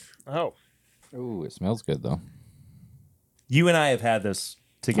Old Carter. Oh. Ooh, it smells good though. You and I have had this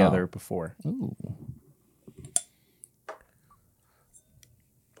together before. Ooh.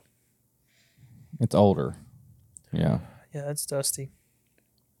 It's older. Yeah. Yeah, that's dusty.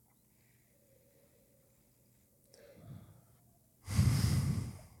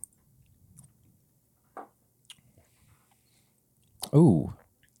 Ooh.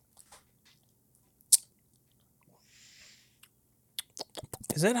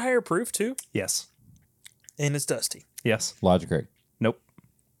 Is that higher proof too? Yes. And it's dusty. Yes. Logic Great. Nope.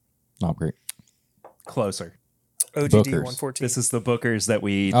 Not great. Closer. OGD Bookers. 114. This is the Bookers that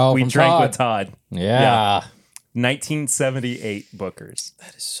we from drank Todd. with Todd. Yeah. 1978 Bookers.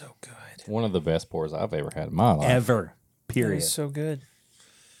 That is so good. One of the best pours I've ever had in my life. Ever. That Period. is so good.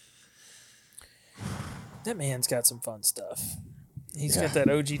 That man's got some fun stuff. He's got that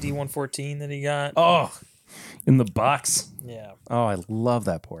OGD 114 that he got. Oh, in the box. Yeah. Oh, I love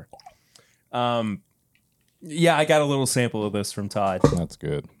that pour. Yeah, I got a little sample of this from Todd, That's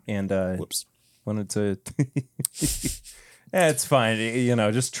good. and Whoops. wanted to. Yeah, it's fine. You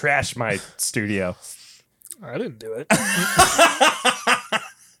know, just trash my studio. I didn't do it.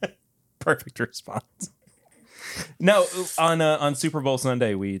 Perfect response. No, on Super Bowl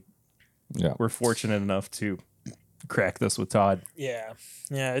Sunday, we Yeah. were fortunate enough to crack this with Todd, Yeah.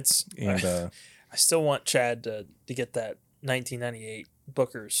 Yeah, it's and I still want Chad to get that 1998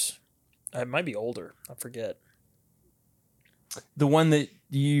 Booker's. It might be older. I forget. the one that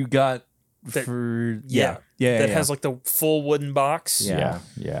you got That- for That has like the full wooden box. Yeah.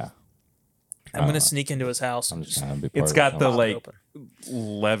 Yeah. I'm going to sneak into his house. I'm just trying to be part It's of got it. the pop it like open.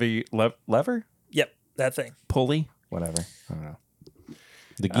 lever, Yep, that thing. pulley, whatever. I don't know.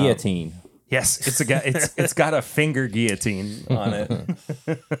 The guillotine. Yes, it's got a finger guillotine on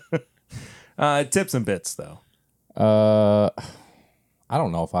it. Tips and bits though. I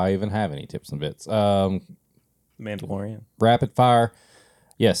don't know if I even have any tips and bits. Mandalorian. Rapid fire.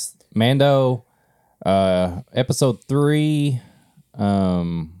 Yes, Mando. Episode 3.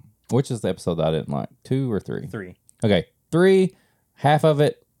 Which is the episode that I didn't like? 2 or 3? 3. Okay, 3. Half of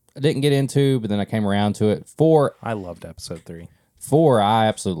it I didn't get into, but then I came around to it. 4. I loved episode 3. 4. I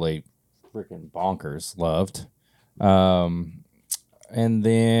absolutely freaking bonkers loved. And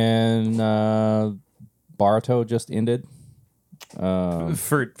then Boruto just ended.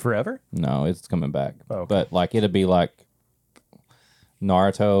 For forever? No, it's coming back. Oh, okay. But like it'd be like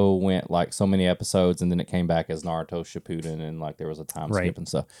Naruto went like so many episodes and then it came back as Naruto Shippuden and like there was a time skip and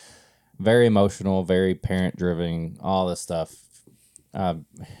stuff. Very emotional, very parent driven, all this stuff.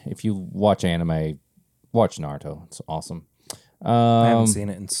 If you watch anime, watch Naruto. It's awesome. I haven't seen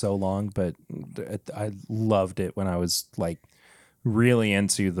it in so long, but I loved it when I was like really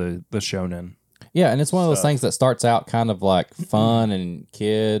into the shonen. Yeah, and it's one of those things that starts out kind of like fun and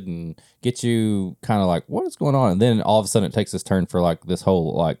kid and gets you kind of like, what is going on? And then all of a sudden it takes this turn for like this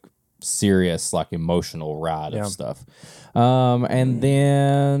whole like serious, like emotional ride of stuff. And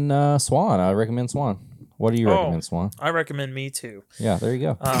then Swan. I recommend Swan. What do you recommend, Swan? I recommend Me Too. Yeah, there you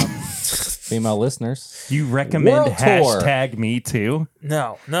go. Female listeners. You recommend World Tour. hashtag Me Too?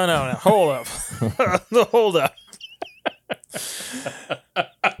 No. Hold up. Hold up.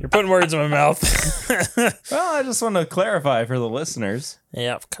 You're putting words in my mouth. Well, I just want to clarify for the listeners.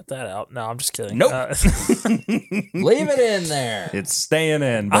 Yeah, cut that out. No, I'm just kidding. Nope. Leave it in there. It's staying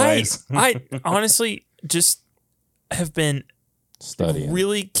in, boys. I honestly just have been Studying.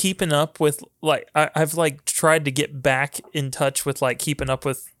 really keeping up with like I've like tried to get back in touch with like keeping up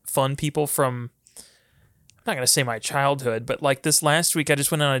with fun people from, I'm not gonna say my childhood, but like this last week I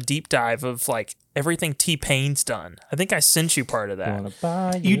just went on a deep dive of like everything T-Pain's done. I think I sent you part of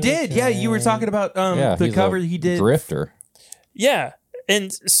that. You did, yeah. You were talking about the cover he did. Drifter. Yeah.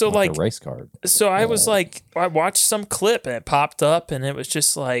 And so like a race card. So I was like, I watched some clip and it popped up and it was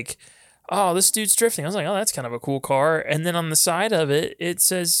just like, oh, this dude's drifting. I was like, oh, that's kind of a cool car. And then on the side of it, it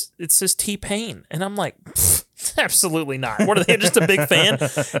says T-Pain. And I'm like, absolutely not. What are they, just a big fan?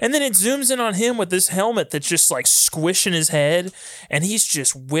 And then it zooms in on him with this helmet that's just like squishing his head. And he's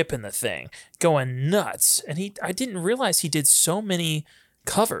just whipping the thing, going nuts. And I didn't realize he did so many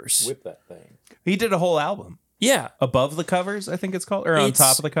covers. Whip that thing. He did a whole album. Yeah. Above the covers, I think it's called. Or on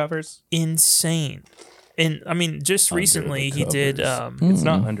top of the covers. Insane. And I mean, just recently he did. It's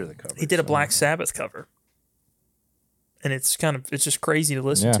not under the covers. He did a Black Sabbath cover, and it's just crazy to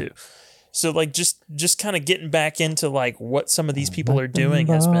listen to. So like, just kind of getting back into like what some of these people are doing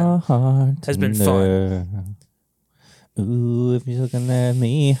has been fun. Ooh, if you're looking at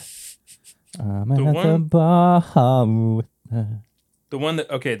me, I'm at the bar. The one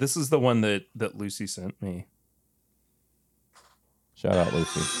that this is the one that Lucy sent me. Shout out,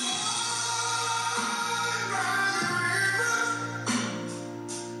 Lucy.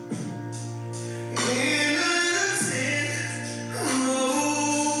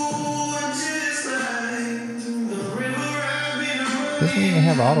 Doesn't even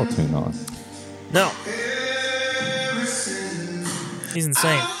have auto-tune on. No. He's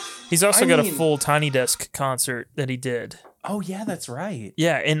insane. He's also got a full Tiny Desk concert that he did. Oh, yeah, that's right.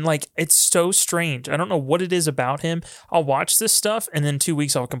 Yeah, and like, it's so strange. I don't know what it is about him. I'll watch this stuff, and then 2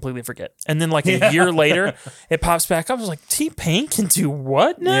 weeks I'll completely forget. And then like a year later, it pops back up. I was like, T-Pain can do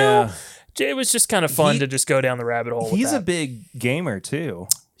what now? Yeah. It was just kind of fun to just go down the rabbit hole with He's that. a big gamer, too.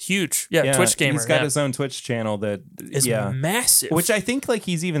 Huge. Yeah, Twitch gamer. He's got his own Twitch channel that is massive. Which I think like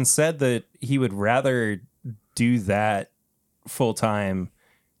he's even said that he would rather do that full time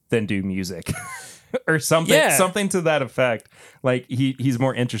than do music or something to that effect. Like he's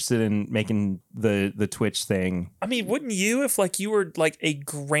more interested in making the Twitch thing. I mean, wouldn't you if like you were like a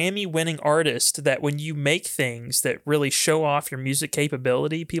Grammy winning artist that when you make things that really show off your music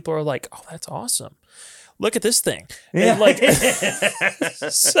capability, people are like, "Oh, that's awesome. Look at this thing." Yeah. And like,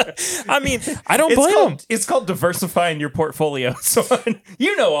 so, I mean, I don't blame him. It's called diversifying your portfolio. So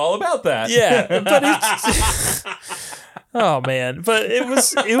you know all about that. Yeah, but it's oh man, but it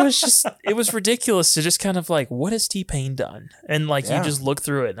was ridiculous to just kind of like, what has T-Pain done? And like you just look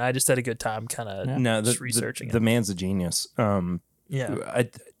through it, and I just had a good time kind of just researching it. The man's a genius.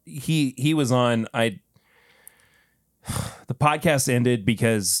 He was on the podcast ended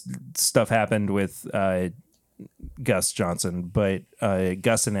because stuff happened with Gus Johnson, but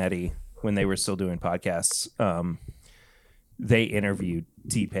Gus and Eddie, when they were still doing podcasts, they interviewed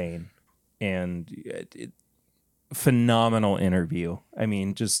T-Pain, and phenomenal interview. I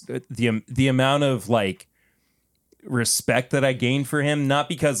mean, just the amount of like respect that I gained for him, not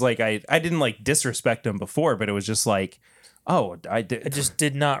because like I didn't like disrespect him before, but it was just like, oh, I just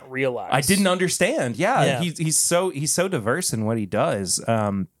did not realize. I didn't understand. Yeah. He's so diverse in what he does.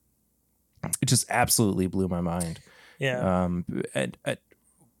 It just absolutely blew my mind. Yeah.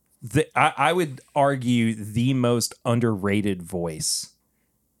 I would argue the most underrated voice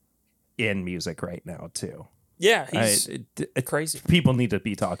in music right now too. Yeah, he's crazy. People need to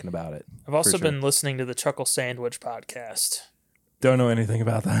be talking about it. I've also been listening to the Chuckle Sandwich podcast. Don't know anything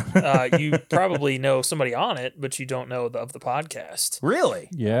about that. You probably know somebody on it, but you don't know of the podcast. Really?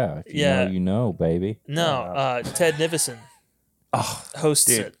 Yeah. If you know, you know, baby. No, Ted Nivison hosts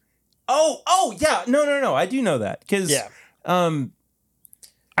it. Oh, yeah. No. I do know that because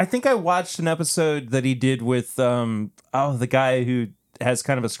I think I watched an episode that he did with the guy who has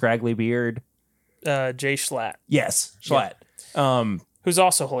kind of a scraggly beard. Jay Schlatt. Yes, Schlatt. Yeah. Who's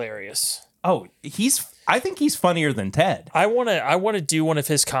also hilarious. Oh, I think he's funnier than Ted. I want to do one of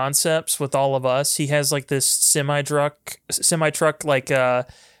his concepts with all of us. He has like this semi truck like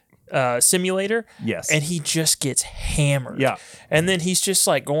simulator. Yes. And he just gets hammered. Yeah. And then he's just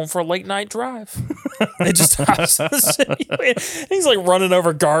like going for a late night drive. It just stops the simulator. He's like running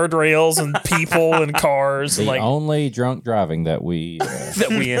over guardrails and people and cars. The only drunk driving that we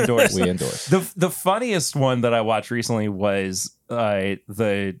endorse. We endorse. The funniest one that I watched recently was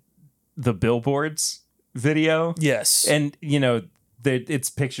the billboards video. Yes. And it's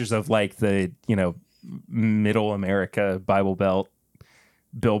pictures of like the middle America Bible Belt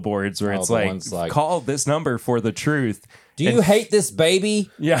billboards where it's like call this number for the truth. Do you hate this baby?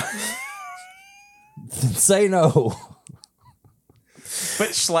 Yeah. Say no. But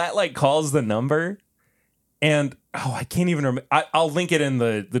Schlatt like calls the number and I can't even remember. I'll link it in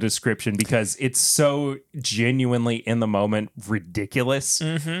the description because it's so genuinely in the moment ridiculous.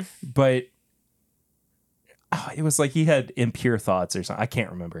 Mm-hmm. But it was like he had impure thoughts or something. I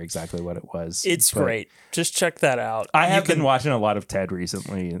can't remember exactly what it was. It's great. Just check that out. I have been watching a lot of Ted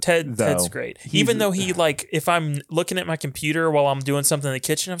recently. Ted's great. Even though he like, if I'm looking at my computer while I'm doing something in the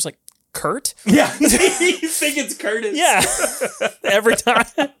kitchen, I was like, Kurt? Yeah. You think it's Curtis? Yeah. Every time.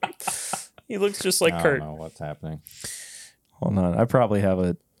 He looks just like Kurt. I don't know what's happening. Hold on. I probably have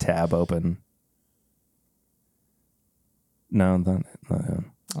a tab open. No, not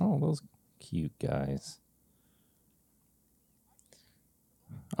him. Oh, those cute guys.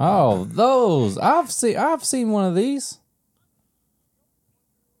 Oh, those. I've seen one of these.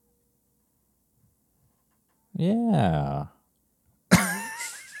 Yeah.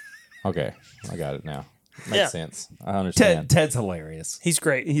 Okay, I got it now. Makes sense. I understand. Ted's hilarious. He's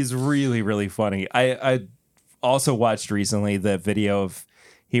great. He's really, really funny. I also watched recently the video of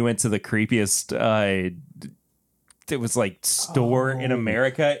he went to the creepiest it was like store in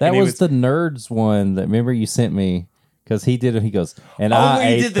America. That was the Nerds one that remember you sent me. Because he did it, he goes, and I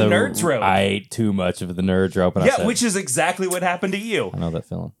ate the Nerds rope. I ate too much of the Nerds rope. And I said, which is exactly what happened to you. I know that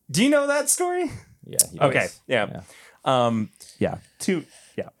feeling. Do you know that story? Yeah. Okay. Yeah.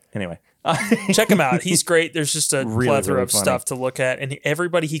 Anyway, check him out. He's great. There's just a plethora of funny stuff to look at, and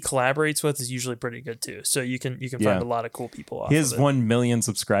everybody he collaborates with is usually pretty good too. So you can find a lot of cool people off his of it. 1 million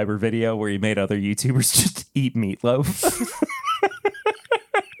subscriber video where he made other YouTubers just eat meatloaf.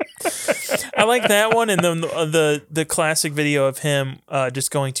 I like that one, and then the classic video of him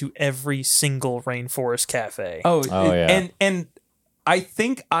just going to every single rainforest cafe. Oh yeah, and I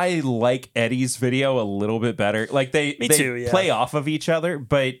think I like Eddie's video a little bit better. Like they play off of each other,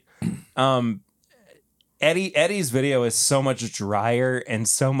 but Eddie's video is so much drier and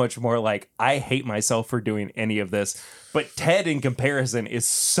so much more like I hate myself for doing any of this. But Ted, in comparison, is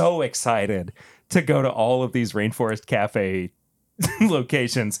so excited to go to all of these rainforest cafe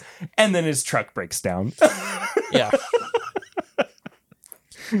locations, and then his truck breaks down. Yeah.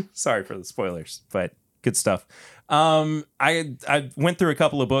 Sorry for the spoilers, but good stuff. I went through a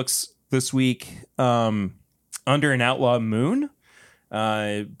couple of books this week. Under an Outlaw Moon,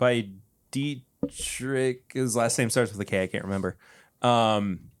 by Dietrich. His last name starts with a K. I can't remember.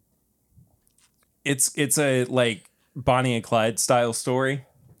 It's a like Bonnie and Clyde style story.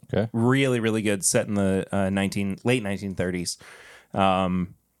 Okay. Really, really good. Set in the late 1930s.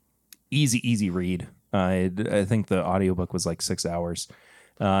 Easy read. I think the audiobook was like 6 hours.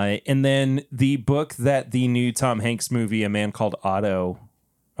 And then the book that the new Tom Hanks movie, A Man Called Otto,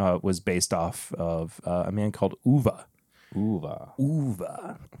 was based off of, a man called Uva.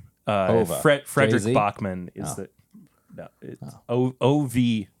 Frederick Jay-Z? Bachman is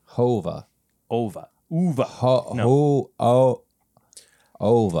O-V. Hova. Ova. Uva.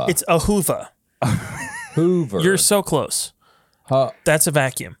 Ova. It's a Hoover. Hoover. You're so close. That's a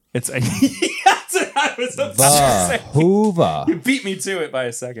vacuum. That's what I was upset. Hoover. You beat me to it by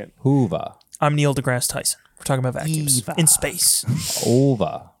a second. Hoover. I'm Neil deGrasse Tyson. We're talking about vacuums in space.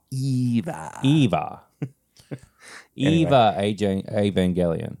 Over. Eva. Eva. Eva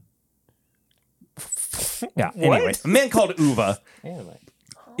Evangelion. Yeah. Anyway, A Man Called Uva Anyway.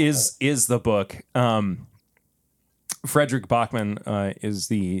 is the book. Frederick Bachman is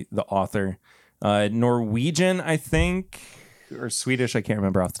the author. Norwegian, I think, or Swedish. I can't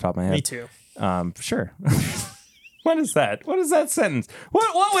remember off the top of my head. Me too. Sure. What is that? What is that sentence?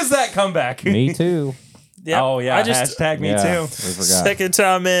 What was that comeback? Me too. Yeah. Oh yeah. I just Hashtag me Yeah, too. we forgot. second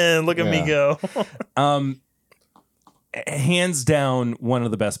time in. Look at me Yeah. go. Hands down, one of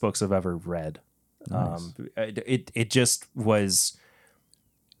the best books I've ever read. Nice. It just was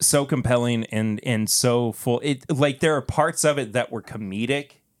so compelling and so full. It like there are parts of it that were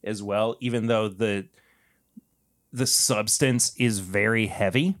comedic as well, even though the substance is very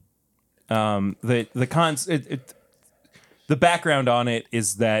heavy. The background on it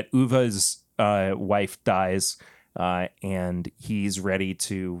is that Uva's wife dies, and he's ready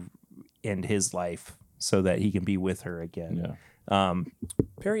to end his life so that he can be with her again. Yeah.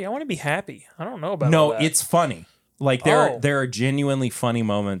 Perry, I want to be happy. I don't know about all No, that. it's funny. Like there are genuinely funny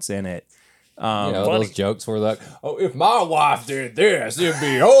moments in it. You know, funny. those jokes were like, oh, if my wife did this, it'd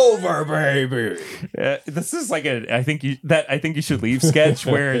be over, baby. This is like I think you should leave sketch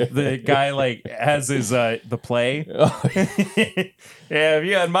where the guy like has his the play. Yeah, if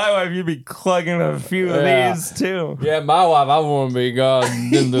you had my wife, you'd be clugging a few of Yeah. these too. Yeah, my wife, I want to be gone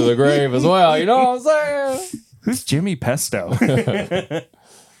into the grave as well. You know what I'm saying? Who's Jimmy Pesto?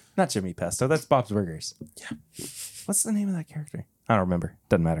 Not Jimmy Pesto. That's Bob's Burgers. Yeah. What's the name of that character? I don't remember.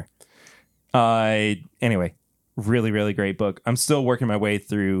 Doesn't matter. Anyway, really, really great book. I'm still working my way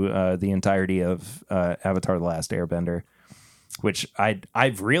through the entirety of Avatar: The Last Airbender, which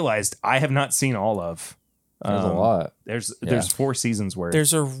I've realized I have not seen all of. There's a lot. There's 4 seasons worth.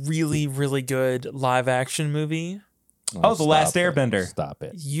 There's a really, really good live action movie. Oh, The Last stop it. Airbender. Stop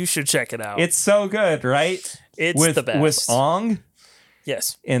it. You should check it out. It's so good, right? It's the best. With Ong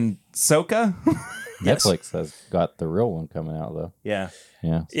Yes. and Sokka. Yes. Netflix has got the real one coming out, though. Yeah.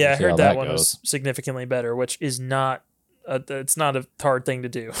 Yeah. So Yeah, I we'll see how heard that one goes. was significantly better, which is not. It's not a hard thing to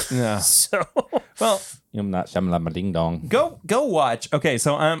do. Yeah. So Well, I'm not shamalama ding dong. go watch. Okay,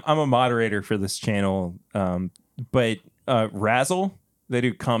 so I'm a moderator for this channel, but Razzle, they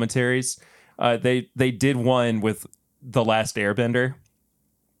do commentaries. They did one with The Last Airbender,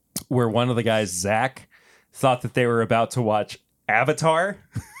 where one of the guys, Zach, thought that they were about to watch Avatar,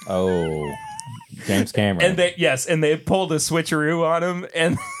 Oh, James Cameron. and they pulled a switcheroo on him,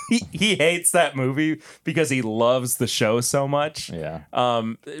 and he hates that movie because he loves the show so much. Yeah.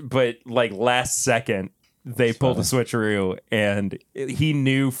 But like last second, they pulled a switcheroo, and he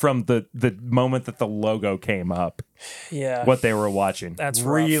knew from the moment that the logo came up yeah, what they were watching. That's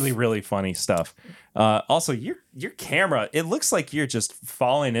rough. really, really funny stuff. Also, your camera, it looks like you're just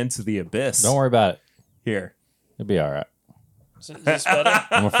falling into the abyss. Don't worry about it. Here. It'll be all right. Is this better?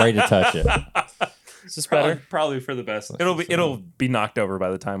 I'm afraid to touch it. Is this better? Probably for the best. It'll be knocked over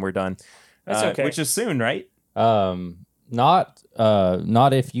by the time we're done. That's okay. Which is soon, right? Not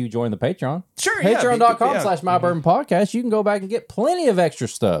if you join the Patreon. Sure. Yeah, Patreon.com/MyBourbonPodcast. You can go back and get plenty of extra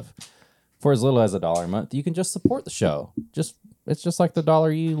stuff for as little as $1 a month. You can just support the show. It's just like the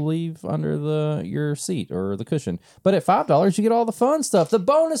 $1 you leave under your seat or the cushion. But at $5, you get all the fun stuff, the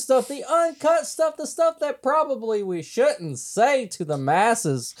bonus stuff, the uncut stuff, the stuff that probably we shouldn't say to the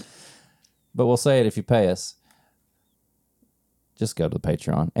masses, but we'll say it if you pay us. Just go to the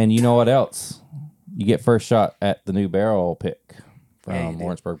Patreon. And you know what else? You get first shot at the new barrel pick from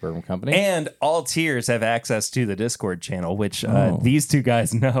Lawrenceburg Bourbon Company. And all tiers have access to the Discord channel, which these two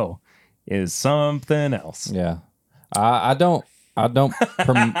guys know is something else. Yeah. I don't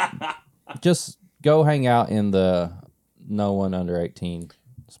just go hang out in the no one under 18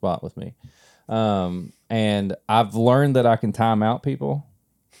 spot with me. And I've learned that I can time out people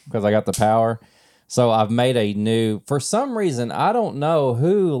because I got the power. So I've made for some reason, I don't know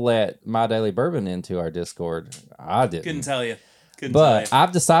who let My Daily Bourbon into our Discord. I didn't. Couldn't tell you. But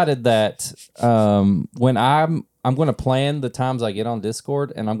I've decided that when I'm going to plan the times I get on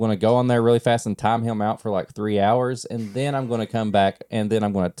Discord, and I'm going to go on there really fast and time him out for like 3 hours, and then I'm going to come back, and then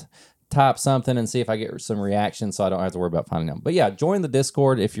I'm going to type something and see if I get some reaction so I don't have to worry about finding them. But yeah, join the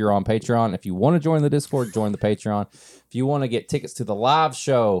Discord if you're on Patreon. If you want to join the Discord, join the Patreon. If you want to get tickets to the live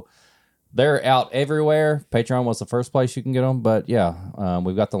show, they're out everywhere. Patreon was the first place you can get them. But yeah,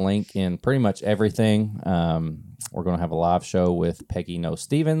 we've got the link in pretty much everything. We're going to have a live show with Peggy No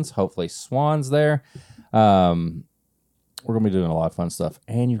Stevens. Hopefully Swan's there. We're going to be doing a lot of fun stuff.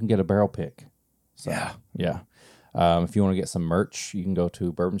 And you can get a barrel pick. So, yeah. If you want to get some merch, you can go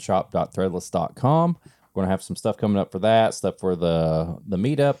to bourbonshop.threadless.com. We're going to have some stuff coming up for that, stuff for the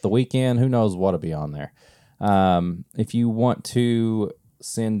meetup, the weekend. Who knows what'll be on there. If you want to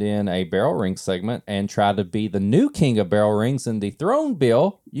send in a barrel ring segment and try to be the new king of barrel rings and dethrone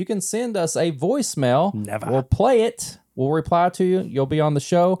Bill, you can send us a voicemail. Never. We'll play it. We'll reply to you. You'll be on the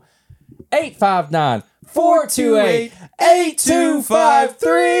show.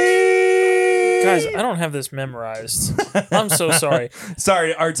 859-428-8253. Guys, I don't have this memorized. I'm so sorry.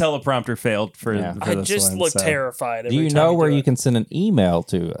 Sorry, our teleprompter failed for I this just one, look so. terrified. Do you time know where do you it. can send an email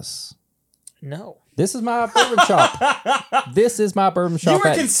to us? No. This is my bourbon shop. This is my bourbon shop. You were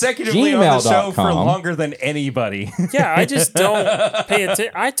at consecutively on the show for gmail.com. longer than anybody. Yeah, I just don't pay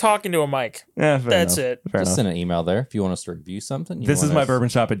attention. I talk into a mic. Yeah, That's it. Fair Just enough. send an email there if you want us to review something. This is my bourbon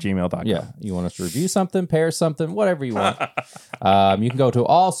shop at gmail.com. Yeah, you want us to review something, pair something, whatever you want. You can go to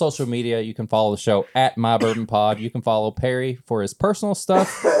all social media. You can follow the show at My Bourbon Pod. You can follow Perry for his personal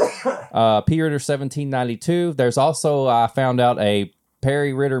stuff. P Ritter 1792. There's also I found out a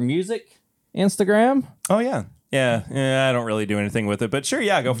Perry Ritter Music Instagram. Oh, yeah. Yeah, I don't really do anything with it, but sure,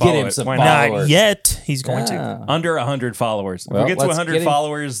 yeah, go follow him it. some Why followers. not? Not yet. He's going to. Ah. Under 100 followers. Well, if we get to let's 100 get him-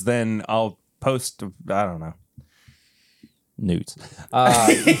 followers, then I'll post, I don't know. Nudes.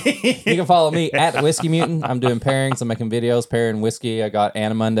 You can follow me at Whiskey Mutant. I'm doing pairings. I'm making videos pairing whiskey. I got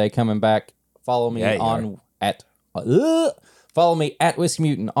Anna Monday coming back. Follow me follow me at Whiskey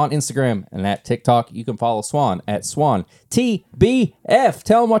Mutant on Instagram and at TikTok. You can follow Swan at Swan TBF.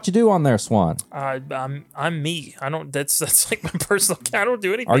 Tell them what you do on there, Swan. I'm me. I don't. That's like my personal. I don't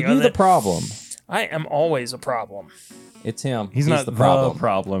do anything. Are you the problem? I am always a problem. It's him. He's not the problem. the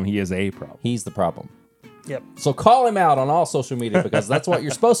problem. He is a problem. He's the problem. Yep. So call him out on all social media because that's what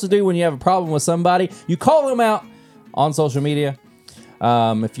you're supposed to do when you have a problem with somebody. You call him out on social media.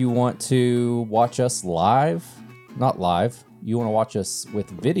 If you want to watch us live, not live, you want to watch us with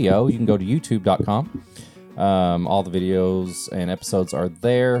video, you can go to youtube.com. All the videos and episodes are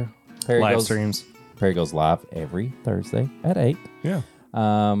there. Live streams. Perry goes live every Thursday at 8. Yeah.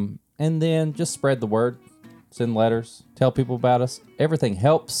 And then just spread the word. Send letters. Tell people about us. Everything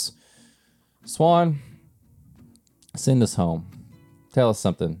helps. Swan, send us home. Tell us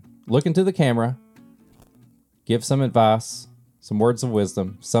something. Look into the camera. Give some advice. Some words of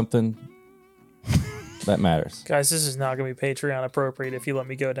wisdom. Something that matters. Guys, this is not going to be Patreon appropriate if you let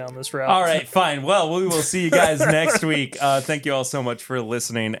me go down this route. All right, fine. Well, we will see you guys next week. Thank you all so much for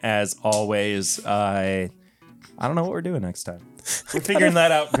listening, as always. I don't know what we're doing next time. We're figuring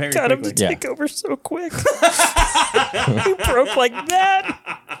that out very Got him quickly. to take over so quick. He broke like that.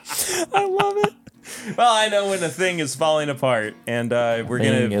 I love it. Well, I know when a thing is falling apart, and we're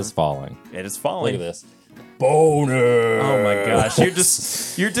Thing gonna. is falling. It is Look falling. at this. Boner. Oh my gosh,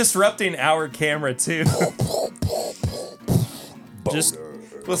 you're disrupting our camera too. Just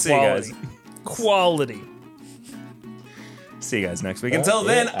We'll see you guys. Quality. See you guys next week. Until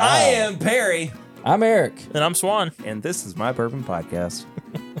then, I am Perry, I'm Eric. And I'm Swan. and this is my Bourbon Podcast.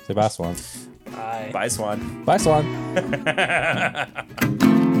 Say bye, Swan. Bye. Bye, Swan. Bye, Swan.